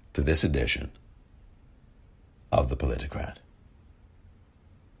to this edition of the Politicrat.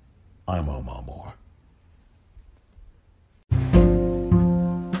 I'm Omar Moore.